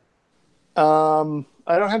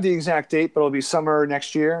 I don't have the exact date, but it'll be summer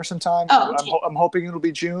next year sometime. Oh, okay. I'm hoping it'll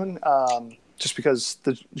be June, just because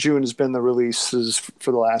June has been the releases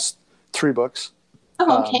for the last 3 books.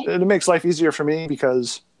 Oh, okay. It makes life easier for me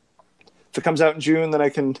because if it comes out in June, then I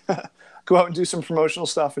can go out and do some promotional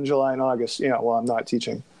stuff in July and August, while I'm not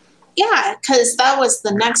teaching. Yeah, because that was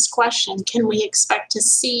the next question. Can we expect to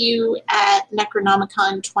see you at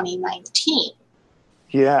Necronomicon 2019?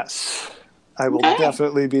 Yes, I will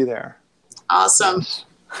definitely be there. Awesome.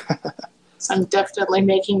 So I'm definitely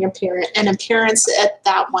making an appearance at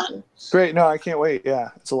that one. Great. No, I can't wait. Yeah,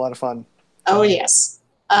 it's a lot of fun. Oh, yes.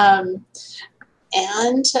 And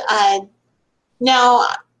now,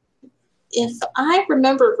 if I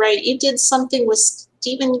remember right, you did something with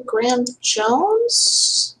Stephen Graham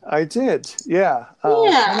Jones? I did. Yeah.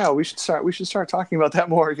 I know. We should start talking about that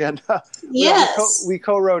more again. Yes. We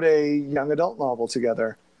co-wrote a young adult novel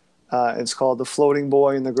together. It's called The Floating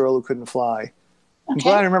Boy and the Girl Who Couldn't Fly. I'm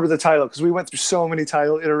glad I remember the title because we went through so many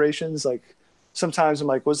title iterations. Like sometimes I'm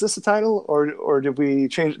like, was this the title or did we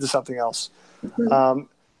change it to something else? Mm-hmm.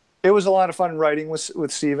 It was a lot of fun writing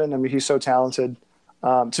with Stephen. I mean, he's so talented.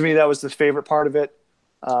 To me, that was the favorite part of it.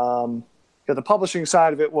 The publishing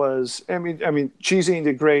side of it was, I mean, Cheesy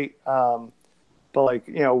did great. But like,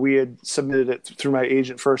 we had submitted it through my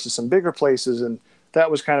agent first to some bigger places, and that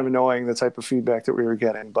was kind of annoying, the type of feedback that we were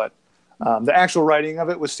getting. But the actual writing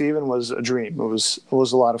of it with Stephen was a dream. It was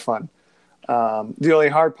a lot of fun. The only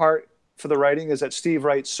hard part for the writing is that Stephen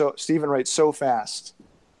writes so fast.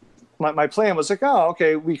 My plan was like, oh,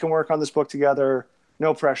 okay, we can work on this book together,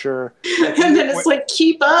 no pressure. And then it's like,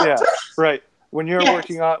 keep up. Yeah, right. When you're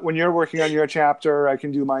working on your chapter, I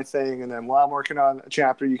can do my thing, and then while I'm working on a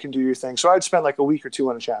chapter, you can do your thing. So I'd spend like a week or 2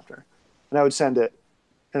 on a chapter, and I would send it,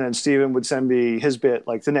 and then Stephen would send me his bit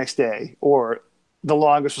like the next day, or the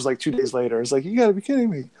longest was like 2 days later. It's like, you got to be kidding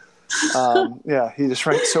me. Yeah, he just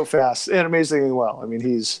writes so fast and amazingly well. I mean,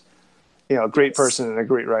 he's a great person and a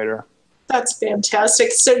great writer. That's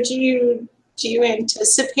fantastic. So do you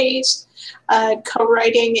anticipate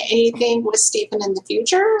co-writing anything with Stephen in the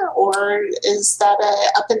future, or is that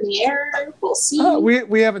up in the air? We'll see.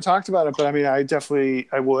 We haven't talked about it, but I mean, I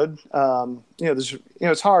would.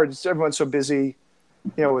 It's hard. Everyone's so busy,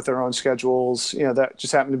 with their own schedules. That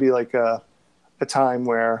just happened to be like a time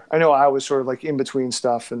where I know I was sort of like in between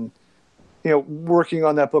stuff, and working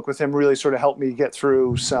on that book with him really sort of helped me get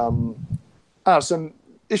through some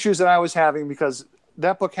issues that I was having, because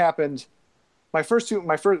that book happened. Let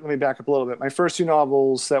me back up a little bit. My first 2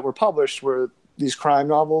 novels that were published were these crime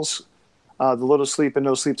novels, The Little Sleep and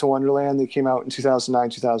No Sleep to Wonderland. They came out in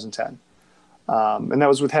 2009, 2010. And that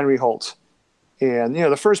was with Henry Holt. And,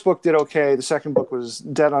 the first book did okay. The second book was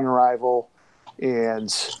dead on arrival. And,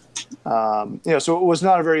 so it was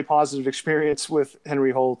not a very positive experience with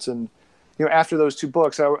Henry Holt. And, after those 2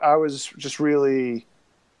 books, I was just really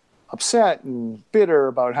upset and bitter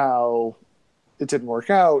about how it didn't work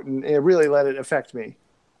out, and it really let it affect me,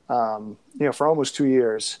 for almost 2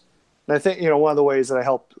 years. And I think, one of the ways that I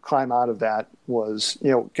helped climb out of that was,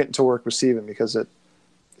 getting to work with Stephen, because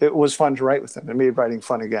it was fun to write with him. It made writing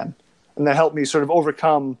fun again. And that helped me sort of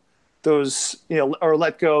overcome those, or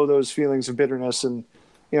let go those feelings of bitterness, and,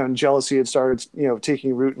 and jealousy had started,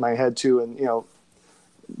 taking root in my head too. And,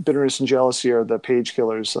 bitterness and jealousy are the page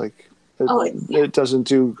killers. Like, it doesn't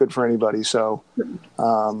do good for anybody. So,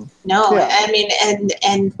 no, yeah. I mean,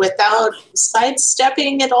 and without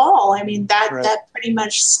sidestepping at all, I mean, that pretty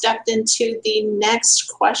much stepped into the next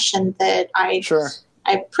question that I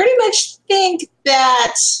pretty much think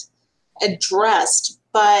that addressed,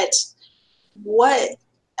 but what,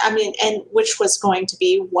 I mean, and which was going to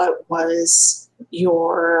be, what was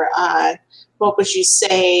your, what would you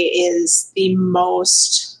say is the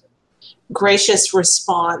most gracious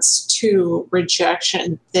response to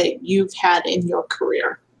rejection that you've had in your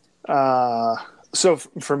career? So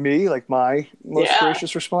for me, like my most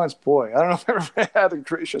gracious response, boy, I don't know if I've ever had a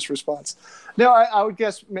gracious response. No, I would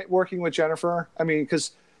guess working with Jennifer. I mean,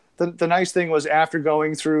 because the nice thing was after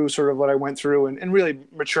going through sort of what I went through and really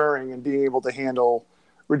maturing and being able to handle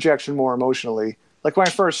rejection more emotionally. Like when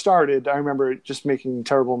I first started, I remember just making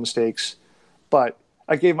terrible mistakes, but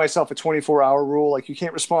I gave myself a 24-hour rule. Like you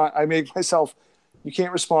can't respond. I made myself, you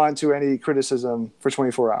can't respond to any criticism for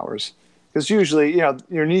 24 hours. Because usually,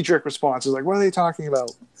 your knee-jerk response is like, what are they talking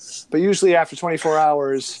about? But usually after 24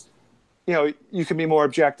 hours, you can be more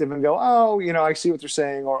objective and go, oh, I see what they're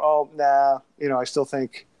saying, or, oh, nah, I still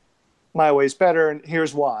think my way's better, and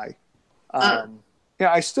here's why.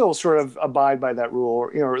 I still sort of abide by that rule,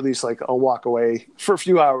 or at least like I'll walk away for a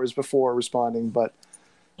few hours before responding. But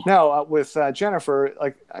now with Jennifer,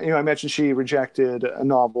 like, I mentioned she rejected a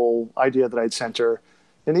novel idea that I'd sent her.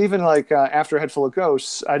 And even like after A Head Full of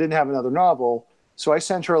Ghosts, I didn't have another novel. So I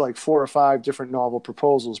sent her like 4 or 5 different novel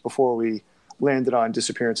proposals before we landed on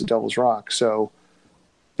Disappearance at Devil's Rock. So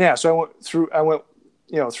yeah, so I went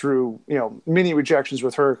through mini rejections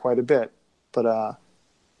with her quite a bit, but I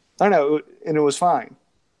don't know, and it was fine.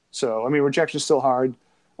 So I mean, rejection's still hard.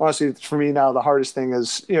 Honestly, for me now, the hardest thing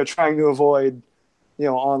is trying to avoid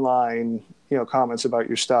online comments about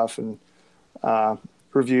your stuff and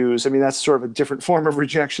reviews. I mean, that's sort of a different form of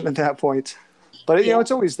rejection at that point, but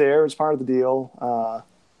it's always there. It's part of the deal.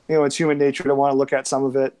 It's human nature to want to look at some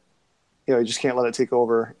of it. You just can't let it take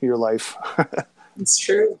over your life. It's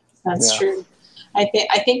true. That's true. I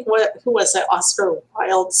think who was it? Oscar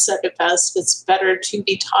Wilde said it best. It's better to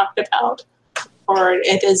be talked about, or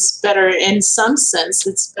it is better in some sense.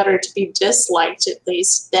 It's better to be disliked at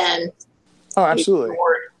least than absolutely.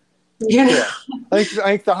 ignored. Yeah. I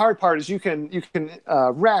think the hard part is you can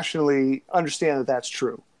rationally understand that that's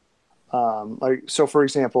true. So for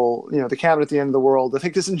example, The Cabin at the End of the World, I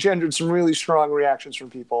think this engendered some really strong reactions from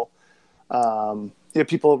people.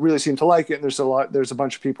 People really seem to like it, and there's a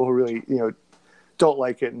bunch of people who really, don't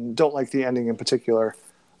like it and don't like the ending in particular.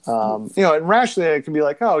 And rationally it can be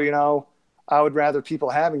like, oh, I would rather people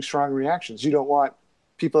having strong reactions. You don't want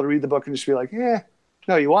people to read the book and just be like,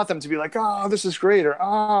 no, you want them to be like, oh, this is great, or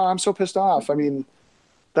oh, I'm so pissed off. I mean,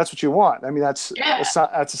 that's what you want. I mean, that's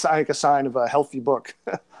I think a sign of a healthy book.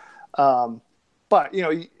 But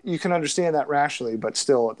you can understand that rationally, but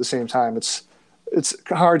still at the same time, it's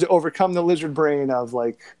hard to overcome the lizard brain of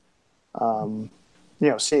like,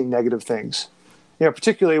 seeing negative things.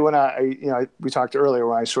 Particularly when we talked earlier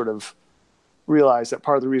when I sort of realized that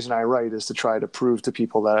part of the reason I write is to try to prove to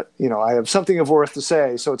people that I have something of worth to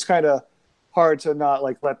say. So it's kind of hard to not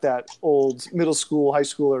like let that old middle school, high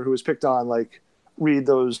schooler who was picked on like read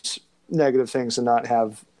those negative things and not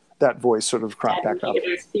have that voice sort of crop back up.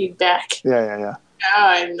 Negative feedback. Yeah.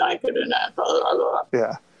 I'm not good enough. Blah, blah, blah.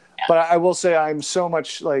 Yeah. But I will say I'm so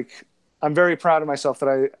much like, I'm very proud of myself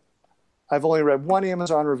that I've only read one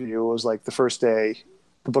Amazon review. It was like the first day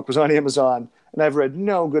the book was on Amazon, and I've read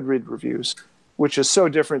no Goodreads reviews, which is so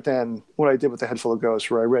different than what I did with A Head Full of Ghosts,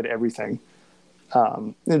 where I read everything.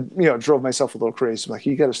 And drove myself a little crazy. I'm like,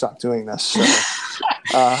 you got to stop doing this. So,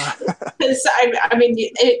 I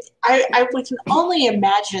can only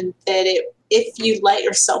imagine that if you let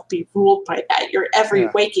yourself be ruled by that, your every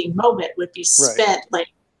waking moment would be spent like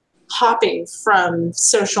hopping from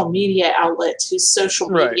social media outlet to social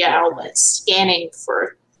media outlet, scanning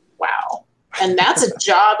for wow. And that's a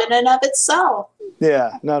job in and of itself.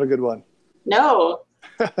 Yeah, not a good one. No.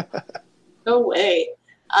 No way.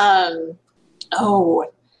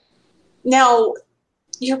 Now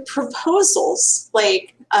your proposals,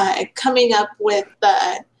 like coming up with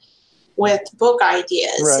book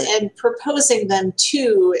ideas and proposing them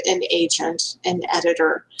to an agent, an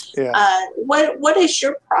editor. Yeah. What is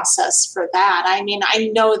your process for that? I mean,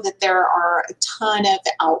 I know that there are a ton of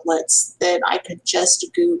outlets that I could just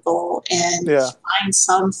Google and find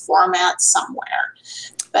some format somewhere.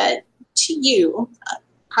 But to you,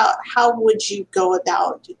 how would you go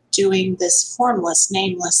about doing this formless,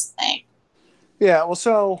 nameless thing? Yeah, well,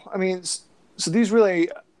 so these really,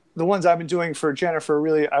 the ones I've been doing for Jennifer,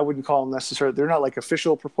 really, I wouldn't call them necessarily, they're not like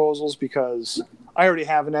official proposals because I already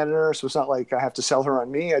have an editor, so it's not like I have to sell her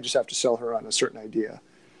on me, I just have to sell her on a certain idea.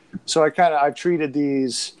 So I've treated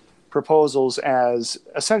these proposals as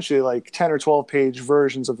essentially like 10 or 12 page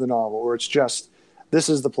versions of the novel where it's just, this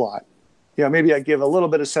is the plot. maybe I give a little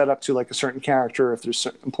bit of setup to like a certain character if there's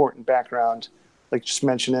some important background, like just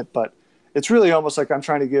mention it. But it's really almost like I'm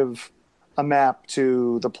trying to give a map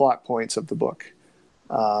to the plot points of the book.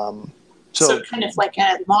 So kind of like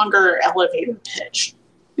a longer elevator pitch.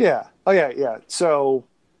 Yeah. Oh yeah, yeah. So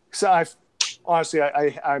I've honestly,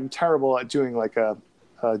 I'm terrible at doing like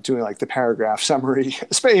the paragraph summary.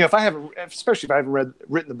 Especially if I haven't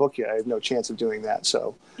written the book yet, I have no chance of doing that.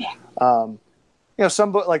 So,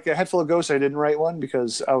 some book like A Head Full of Ghosts, I didn't write one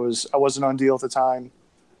because I wasn't on deal at the time.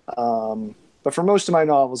 But for most of my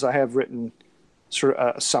novels, I have written sort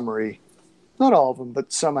of a summary. Not all of them,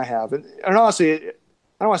 but some I have. And honestly, I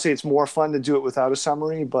don't want to say it's more fun to do it without a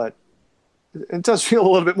summary, but it does feel a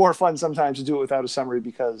little bit more fun sometimes to do it without a summary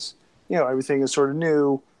because, everything is sort of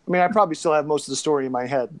new. I mean, I probably still have most of the story in my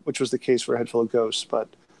head, which was the case for A Head Full of Ghosts.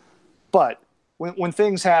 But when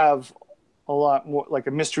things have a lot more, like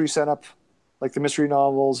a mystery setup, like the mystery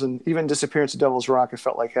novels, and even Disappearance of Devil's Rock, I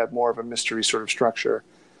felt like had more of a mystery sort of structure.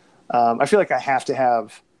 I feel like I have to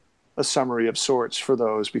have a summary of sorts for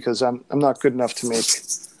those because I'm not good enough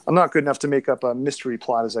to make up a mystery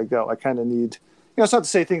plot as I go. I kind of need, it's not to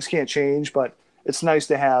say things can't change, but it's nice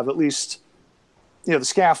to have at least, the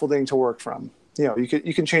scaffolding to work from.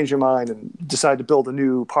 You can change your mind and decide to build a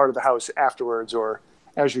new part of the house afterwards or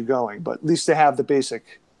as you're going, but at least to have the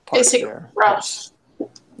basic parts there. Rough.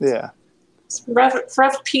 Yeah.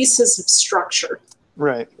 Rough pieces of structure.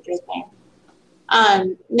 Right.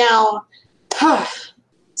 Now,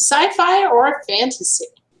 sci-fi or fantasy?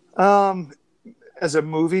 As a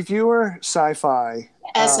movie viewer, sci-fi.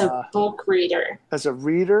 As a book reader? As a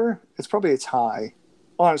reader, it's probably a tie.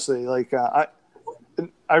 Honestly, like I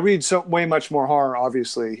read way much more horror,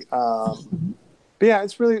 obviously. But yeah,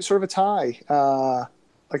 it's really sort of a tie. So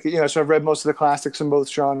I've read most of the classics in both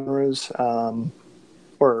genres,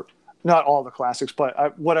 or not all the classics,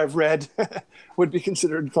 but what I've read would be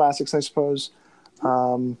considered classics, I suppose.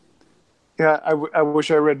 I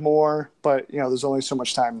wish I read more, but there's only so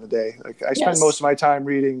much time in the day. Like I spend most of my time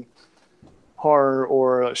reading horror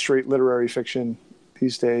or straight literary fiction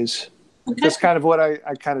these days. Okay. That's kind of what I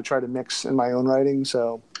kind of try to mix in my own writing.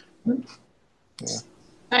 So, yeah.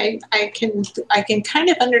 I can kind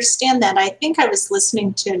of understand that. I think I was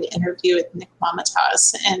listening to an interview with Nick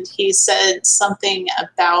Mamatas, and he said something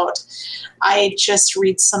about, I just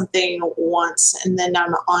read something once and then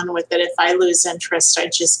I'm on with it. If I lose interest, I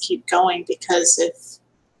just keep going, because if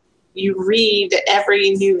you read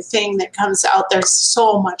every new thing that comes out, there's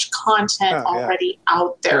so much content already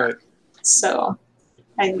out there. Right. So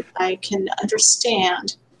I can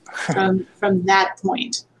understand from that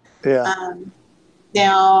point. Yeah.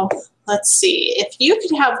 Now, let's see. If you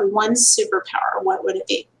could have one superpower, what would it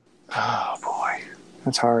be? Oh, boy.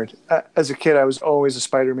 That's hard. As a kid, I was always a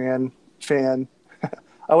Spider-Man fan.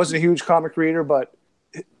 I wasn't a huge comic reader, but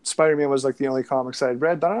Spider-Man was like the only comics I'd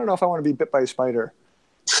read. But I don't know if I want to be bit by a spider.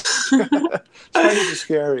 Spiders are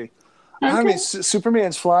scary. Okay. I mean,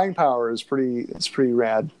 Superman's flying power is pretty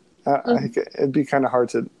rad. I think it'd be kind of hard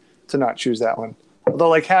to not choose that one. Although,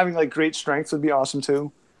 like, having like great strength would be awesome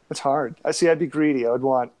too. It's hard. I'd be greedy. I would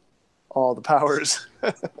want all the powers.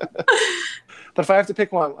 But if I have to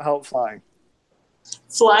pick one, how about flying?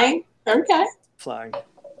 Flying? Okay. Flying.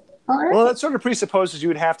 All right. Well, that sort of presupposes you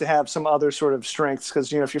would have to have some other sort of strengths,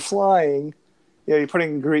 because if you're flying, you're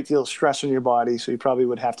putting a great deal of stress on your body, so you probably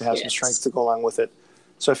would have to have some strength to go along with it.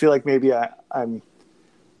 So I feel like maybe I'm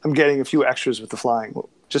getting a few extras with the flying,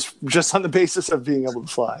 just on the basis of being able to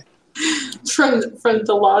fly. From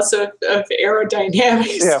the laws of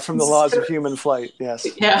aerodynamics. Yeah, from the laws of human flight. Yes.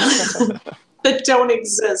 Yeah, that don't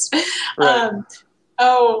exist. Right.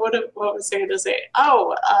 What was I going to say?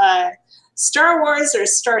 Star Wars or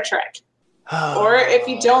Star Trek, or if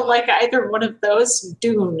you don't like either one of those,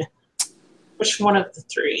 Dune. Which one of the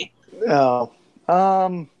three?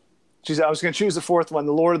 Geez, I was going to choose the fourth one,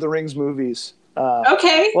 the Lord of the Rings movies.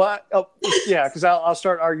 Okay. Well, because I'll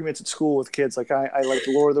start arguments at school with kids. Like I like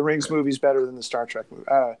the Lord of the Rings movies better than the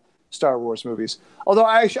Star Wars movies. Although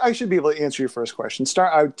I should be able to answer your first question.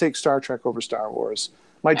 I would take Star Trek over Star Wars.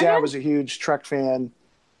 My dad was a huge Trek fan,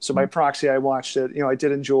 so by proxy I watched it. I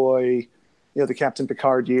did enjoy, the Captain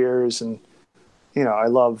Picard years, and I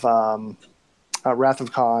love Wrath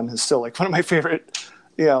of Khan is still like one of my favorite,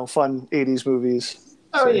 fun 80s movies.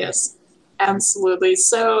 Oh, yes, absolutely.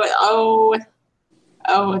 So,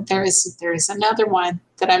 there's another one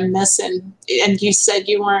that I'm missing. And you said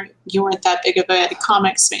you weren't that big of a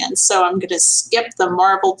comics fan, so I'm going to skip the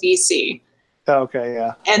Marvel DC. Okay,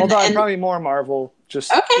 yeah. Although I'm probably more Marvel,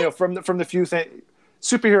 just from the few things,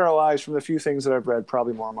 superhero eyes, from the few things that I've read,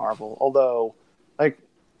 probably more Marvel. Although, like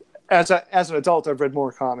as an adult, I've read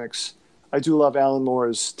more comics. I do love Alan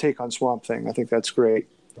Moore's take on Swamp Thing. I think that's great.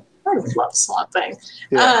 I love Swamp Thing.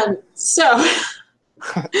 Yeah.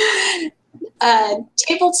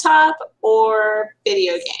 Tabletop or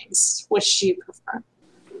video games? Which do you prefer?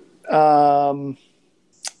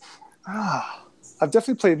 I've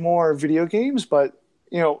definitely played more video games, but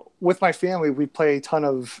with my family, we play a ton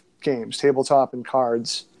of games, tabletop and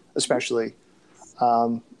cards, especially.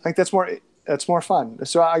 I think that's more fun.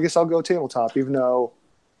 So I guess I'll go tabletop, even though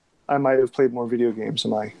I might have played more video games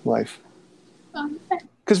in my life. Okay.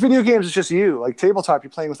 Because video games is just you. Like tabletop,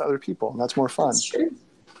 you're playing with other people, and that's more fun. That's true.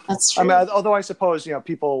 I mean, although I suppose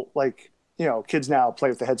people kids now play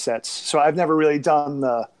with the headsets, so I've never really done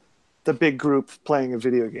the big group playing of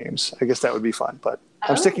video games. I guess that would be fun, but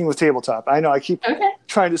I'm sticking with tabletop. I know I keep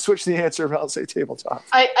trying to switch the answer, but I'll say tabletop.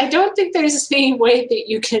 I don't think there's any way that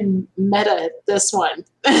you can meta this one.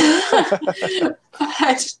 But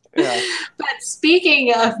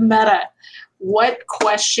speaking of meta, what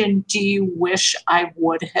question do you wish I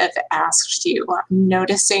would have asked you? I'm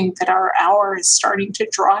noticing that our hour is starting to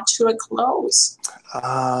draw to a close.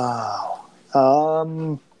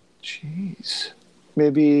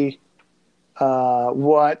 Maybe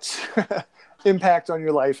what impact on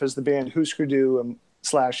your life has the band Husker Du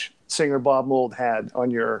 / singer Bob Mould had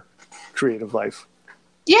on your creative life?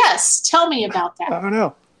 Yes, tell me about that. I don't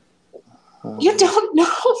know. You don't know?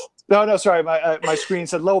 No, sorry. My screen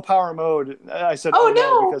said low power mode. I said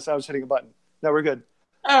no because I was hitting a button. No, we're good.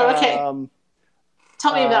 Oh, okay.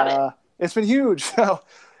 Tell me about it. It's been huge. So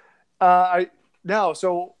I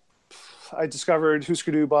discovered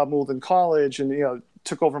Husker Du, Bob Mould in college, and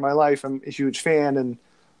took over my life. I'm a huge fan, and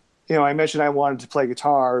I mentioned I wanted to play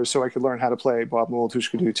guitar so I could learn how to play Bob Mould,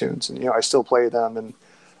 Husker Du tunes, and I still play them. And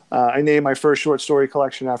I named my first short story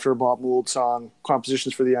collection after a Bob Mould song,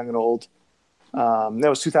 Compositions for the Young and Old. That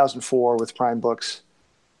was 2004 with Prime Books.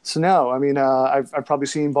 So no, I mean, I've probably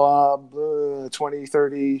seen Bob 20,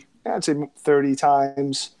 30, I'd say 30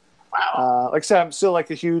 times. Wow. Like I said, I'm still like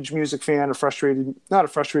a huge music fan, not a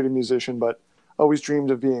frustrated musician, but always dreamed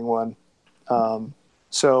of being one.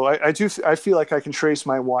 So I feel like I can trace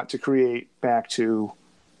my want to create back to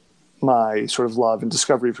my sort of love and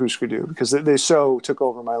discovery of Husker Du, because they so took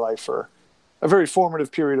over my life for a very formative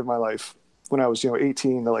period of my life when I was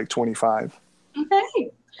 18 to like 25. Okay.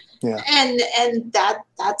 Yeah. And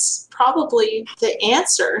that's probably the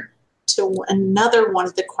answer to another one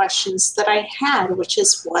of the questions that I had, which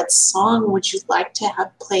is, what song would you like to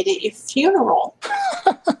have played at your funeral?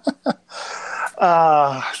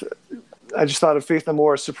 I just thought of Faith No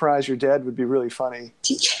More, Surprise You're Dead would be really funny.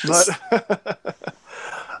 Yes. But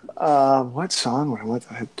what song would I want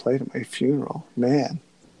to have played at my funeral? Man,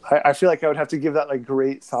 I feel like I would have to give that like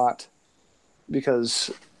great thought, because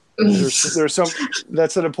there's some,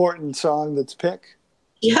 that's an important song to pick.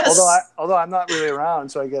 Yes. Although I'm not really around,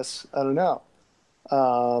 so I guess I don't know.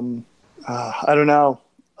 I don't know.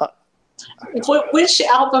 Which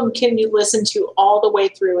album can you listen to all the way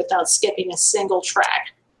through without skipping a single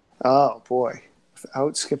track? Oh boy,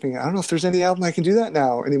 without skipping. I don't know if there's any album I can do that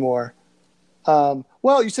now anymore.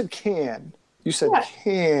 Well, you said can. You said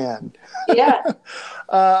can. Yeah.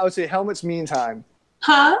 I would say Helmet's Meantime.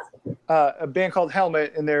 Huh? A band called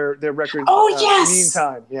Helmet, and their record. Oh yes.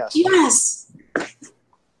 Meantime. Yes. Yes.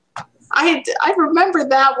 I remember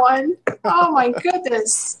that one. Oh my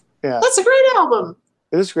goodness. Yeah. That's a great album.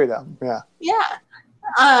 It is a great album. Yeah. Yeah.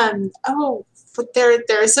 But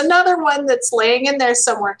there's another one that's laying in there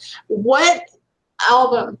somewhere. What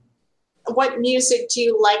music do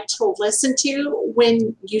you like to listen to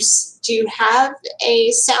when do you have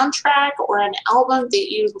a soundtrack or an album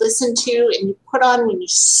that you listen to and you put on when you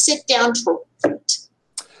sit down to write?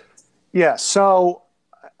 Yeah. So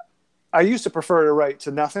I used to prefer to write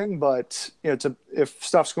to nothing, but if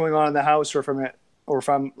stuff's going on in the house, or if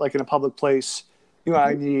I'm like in a public place,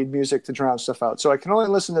 I need music to drown stuff out. So I can only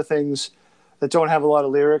listen to things that don't have a lot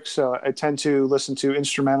of lyrics. So I tend to listen to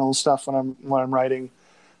instrumental stuff when I'm writing.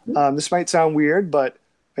 This might sound weird, but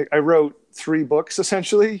I wrote 3 books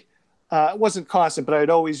essentially. It wasn't constant, but I'd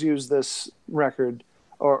always use this record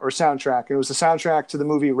or soundtrack. It was the soundtrack to the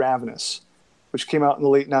movie Ravenous, which came out in the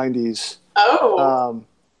late 90s. Oh.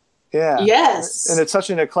 Yeah. Yes. And it's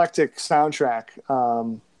such an eclectic soundtrack.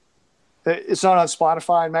 It's not on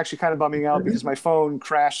Spotify. I'm actually kind of bumming out because my phone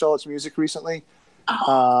crashed all its music recently.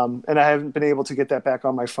 And I haven't been able to get that back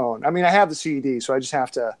on my phone. I mean, I have the CD, so I just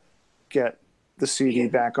have to get the CD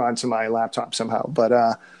back onto my laptop somehow. But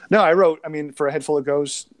no, I wrote, for A Head Full of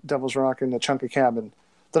Ghosts, Devil's Rock, and A Chunk of Cabin.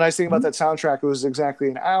 The nice thing about that soundtrack, it was exactly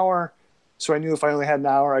an hour. So I knew if I only had an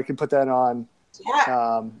hour, I could put that on.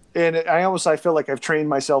 Yeah. And I feel like I've trained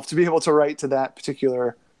myself to be able to write to that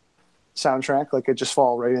particular soundtrack. Like I just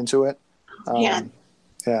fall right into it. Yeah.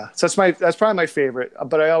 Yeah. So that's probably my favorite.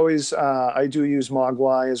 But I always I do use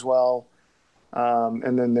Mogwai as well.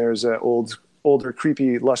 And then there's an older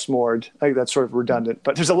creepy Lustmord. I think that's sort of redundant,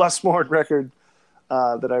 but there's a Lustmord record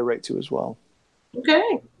that I write to as well.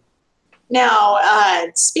 Okay. Now,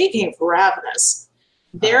 speaking of Ravenous,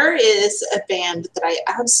 there is a band that I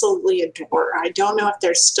absolutely adore. I don't know if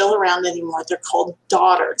they're still around anymore. They're called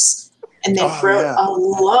Daughters, and they wrote a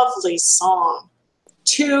lovely song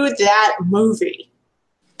to that movie.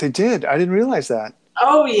 They did. I didn't realize that.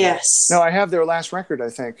 Oh, yes. No, I have their last record, I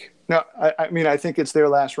think. No, I mean, I think it's their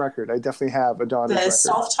last record. I definitely have a Daughters record. The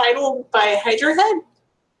self-titled by Hydra Head?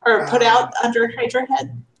 Or put out under Hydra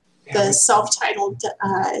Head? The self-titled,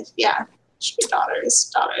 should be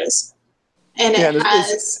Daughters. And it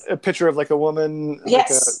has a picture of like a woman.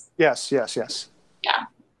 Yes. Yes. Yeah.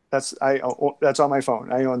 That's on my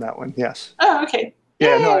phone. I own that one. Yes. Oh, okay.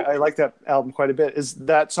 Yeah, no, I like that album quite a bit. Is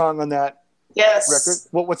that song on that record?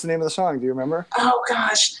 What's the name of the song? Do you remember? Oh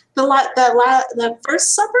gosh, the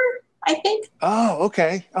first supper, I think. Oh,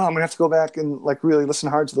 okay. Oh, I'm gonna have to go back and like really listen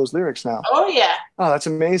hard to those lyrics now. Oh yeah. Oh, that's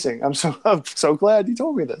amazing. I'm so glad you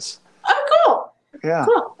told me this. Oh, cool. Yeah.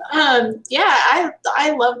 Cool. I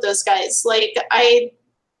love those guys. Like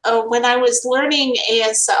when I was learning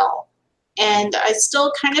ASL, and I still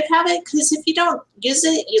kind of have it because if you don't use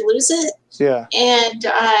it, you lose it. Yeah. And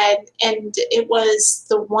it was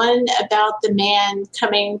the one about the man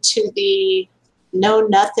coming to the Know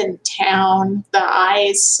Nothing town. The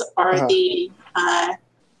eyes are the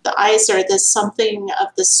eyes are the something of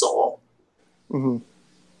the soul. Mm-hmm.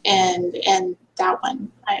 And that one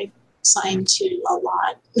I signed to a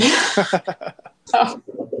lot. Oh,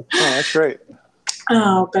 that's great.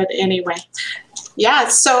 Oh, but anyway. Yeah,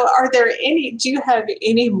 so do you have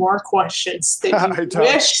any more questions that you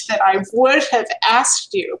wish that I would have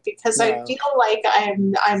asked you? Because no. I feel like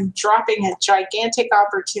I'm dropping a gigantic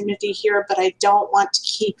opportunity here, but I don't want to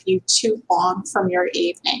keep you too long from your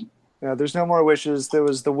evening. Yeah, there's no more wishes. There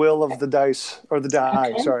was the will of the dice, or the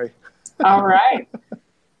die, okay. Sorry. All right.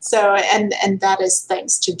 So, and that is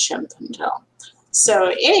thanks to Jim Pinto.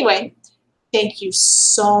 So anyway, thank you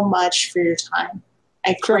so much for your time.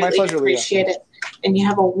 I greatly appreciate it. And you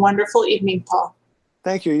have a wonderful evening, Paul.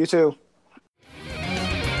 Thank you. You too.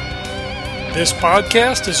 This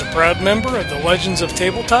podcast is a proud member of the Legends of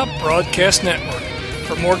Tabletop Broadcast Network.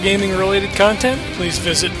 For more gaming-related content, please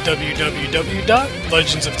visit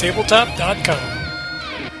www.legendsoftabletop.com.